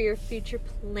are your future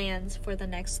plans for the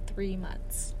next 3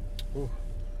 months? Ooh.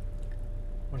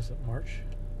 What is it, March?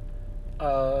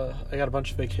 I got a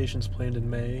bunch of vacations planned in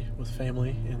May with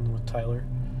family and with Tyler.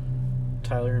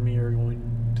 Tyler and me are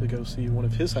going to go see one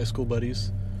of his high school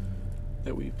buddies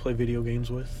that we play video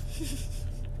games with.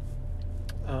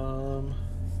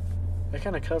 That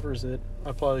kind of covers it.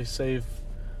 I'll probably save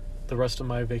the rest of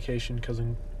my vacation because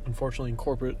unfortunately in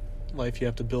corporate life you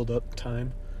have to build up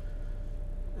time,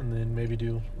 and then maybe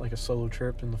do like a solo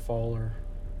trip in the fall or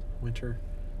winter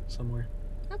somewhere.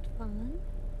 That's fun.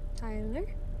 Tyler?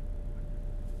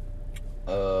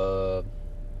 I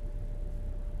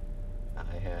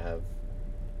have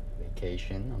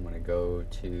vacation. I'm gonna go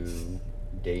to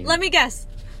Dayton. Let me guess.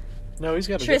 No, he's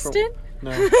got a Tristan? different...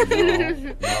 No.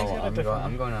 No,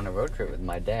 I'm going on a road trip with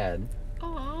my dad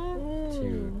Aww.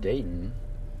 to Dayton,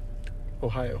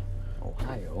 Ohio.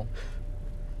 Ohio.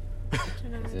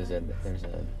 'Cause there's an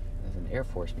Air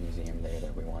Force museum there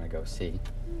that we want to go see.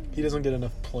 He doesn't get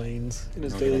enough planes in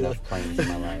his I don't get daily enough life. planes in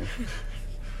my life.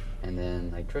 And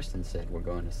then, like Tristan said, we're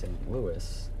going to St.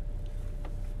 Louis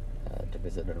to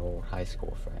visit an old high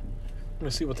school friend. I'm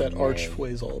going to see what that In May.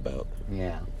 archway is all about.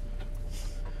 Yeah.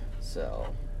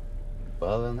 So, but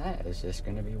other than that, it's just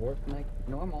going to be work like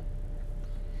normal.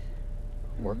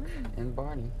 Work and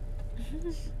Barney.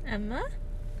 Emma?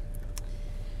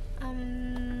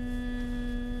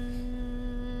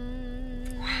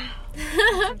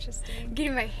 That's interesting.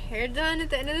 Getting my hair done at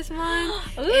the end of this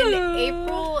month. In Ooh.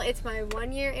 April, it's my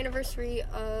 1-year anniversary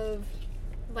of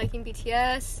liking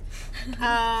BTS.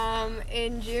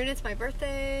 In June, it's my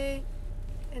birthday.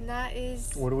 And that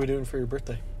is What are we doing for your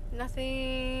birthday?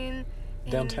 nothing.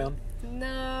 Downtown?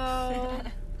 No.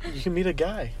 You can meet a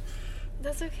guy.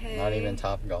 That's okay. Not even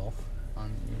Top Golf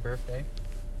on your birthday?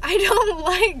 I don't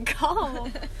like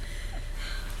golf.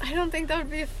 I don't think that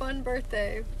would be a fun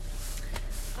birthday.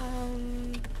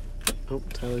 Oh,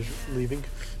 Tyler's leaving.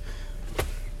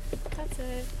 That's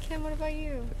it. Kim, what about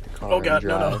you? The car Oh, and God,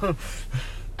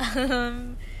 drive.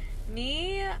 no.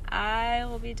 Me, I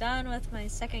will be done with my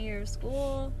second year of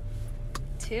school.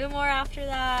 2 more after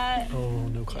that. Oh,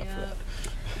 no clap for Yep.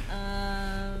 that.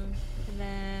 And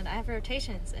then I have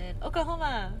rotations in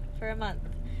Oklahoma for a month.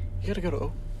 You gotta go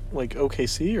to,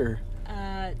 OKC or?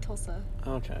 Tulsa.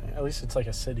 Okay, at least it's like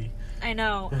a city. I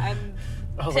know. I'm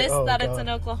I was pissed like, oh, that God. it's in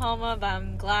Oklahoma, but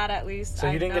I'm glad at least So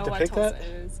I you didn't know get to what pick Tulsa that?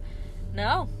 is.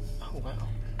 No. Oh, wow.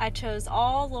 I chose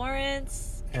all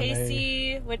Lawrence, And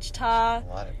KC, Wichita. A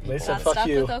lot of people. They said Got fuck stuck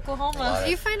you. with A Oklahoma. lot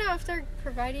Do you find out if they're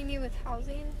providing you with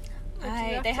housing? Or do you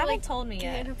have They to, haven't told me get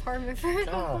yet. an apartment for a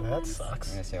couple God, that months? I'm sucks.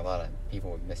 going to see a lot of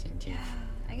people with missing teeth.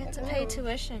 I get to Wow. pay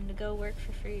tuition to go work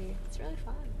for free. It's really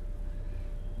fun.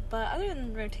 But other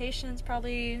than rotations,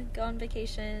 probably go on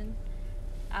vacation.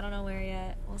 I don't know where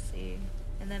yet. We'll see.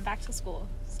 And then back to school.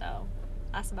 So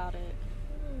that's about it.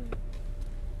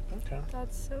 Okay.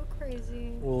 That's so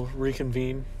crazy. We'll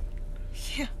reconvene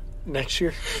Yeah. next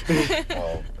year.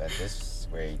 Well, at this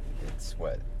rate, it's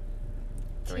what?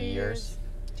 3 2 years?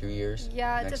 2 years?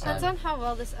 Yeah, it next depends time? on how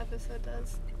well this episode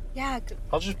does. Yeah.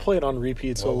 I'll just play it on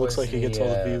repeat so What it looks was like it gets all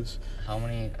the the, views. How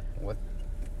many?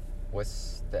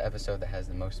 What's the episode that has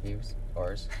the most views?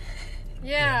 Ours?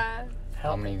 Yeah.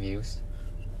 How many views?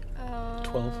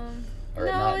 12. Or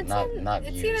no, it's not it's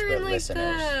views, either but in like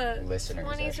listeners. the Listeners,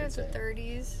 I 20s or should the say.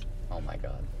 30s. Oh my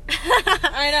god.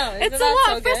 I know. Isn't It's a that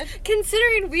lot so for us, good?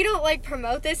 considering we don't like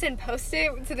promote this and post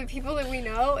it to the people that we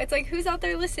know. It's like, who's out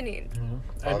there listening?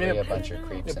 I Probably mean, a bunch of know.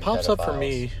 creeps it and pops up for pedophiles.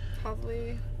 me,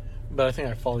 Probably. but I think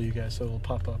I follow you guys, so it'll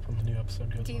pop up when the new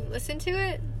episode goes Do you live. listen to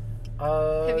it?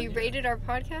 Have Have you rated our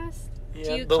podcast?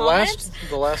 Yeah, you the comment?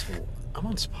 last. I'm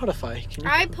on Spotify. Can you?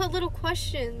 I put little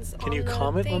questions. Can on you the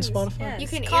comment on things. Spotify? Yes. You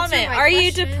can comment. answer my Are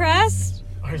you questions. depressed?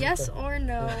 Or is it Yes the- or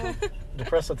no?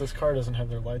 depressed that this car doesn't have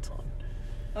their lights on,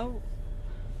 Oh.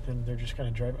 and they're just kind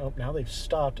of driving. Oh, now they've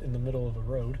stopped in the middle of a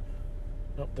road.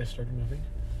 Nope, they started moving.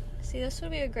 See, this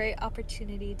would be a great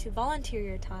opportunity to volunteer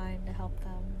your time to help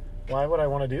them. Why would I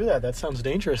want to do that? That sounds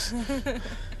dangerous.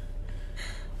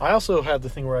 I also have the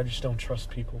thing where I just don't trust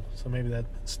people, so maybe that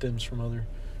stems from other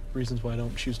reasons why I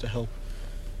don't choose to help.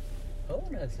 How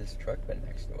long has this truck been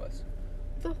next to us?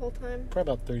 The whole time.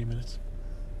 Probably about 30 minutes.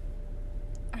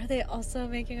 Are they also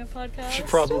making a podcast?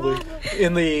 Probably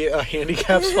in the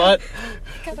handicap spot,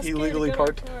 Kinda scared to illegally go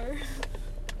to parked. our car.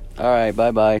 Alright,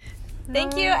 bye-bye.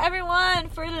 Thank you, everyone,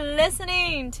 for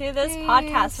listening to this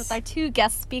podcast with our 2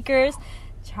 guest speakers,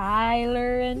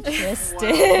 Tyler and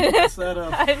Tristan. Wow, set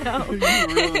up. I know. You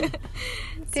really-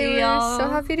 They See were y'all. so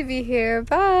happy to be here.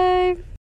 Bye.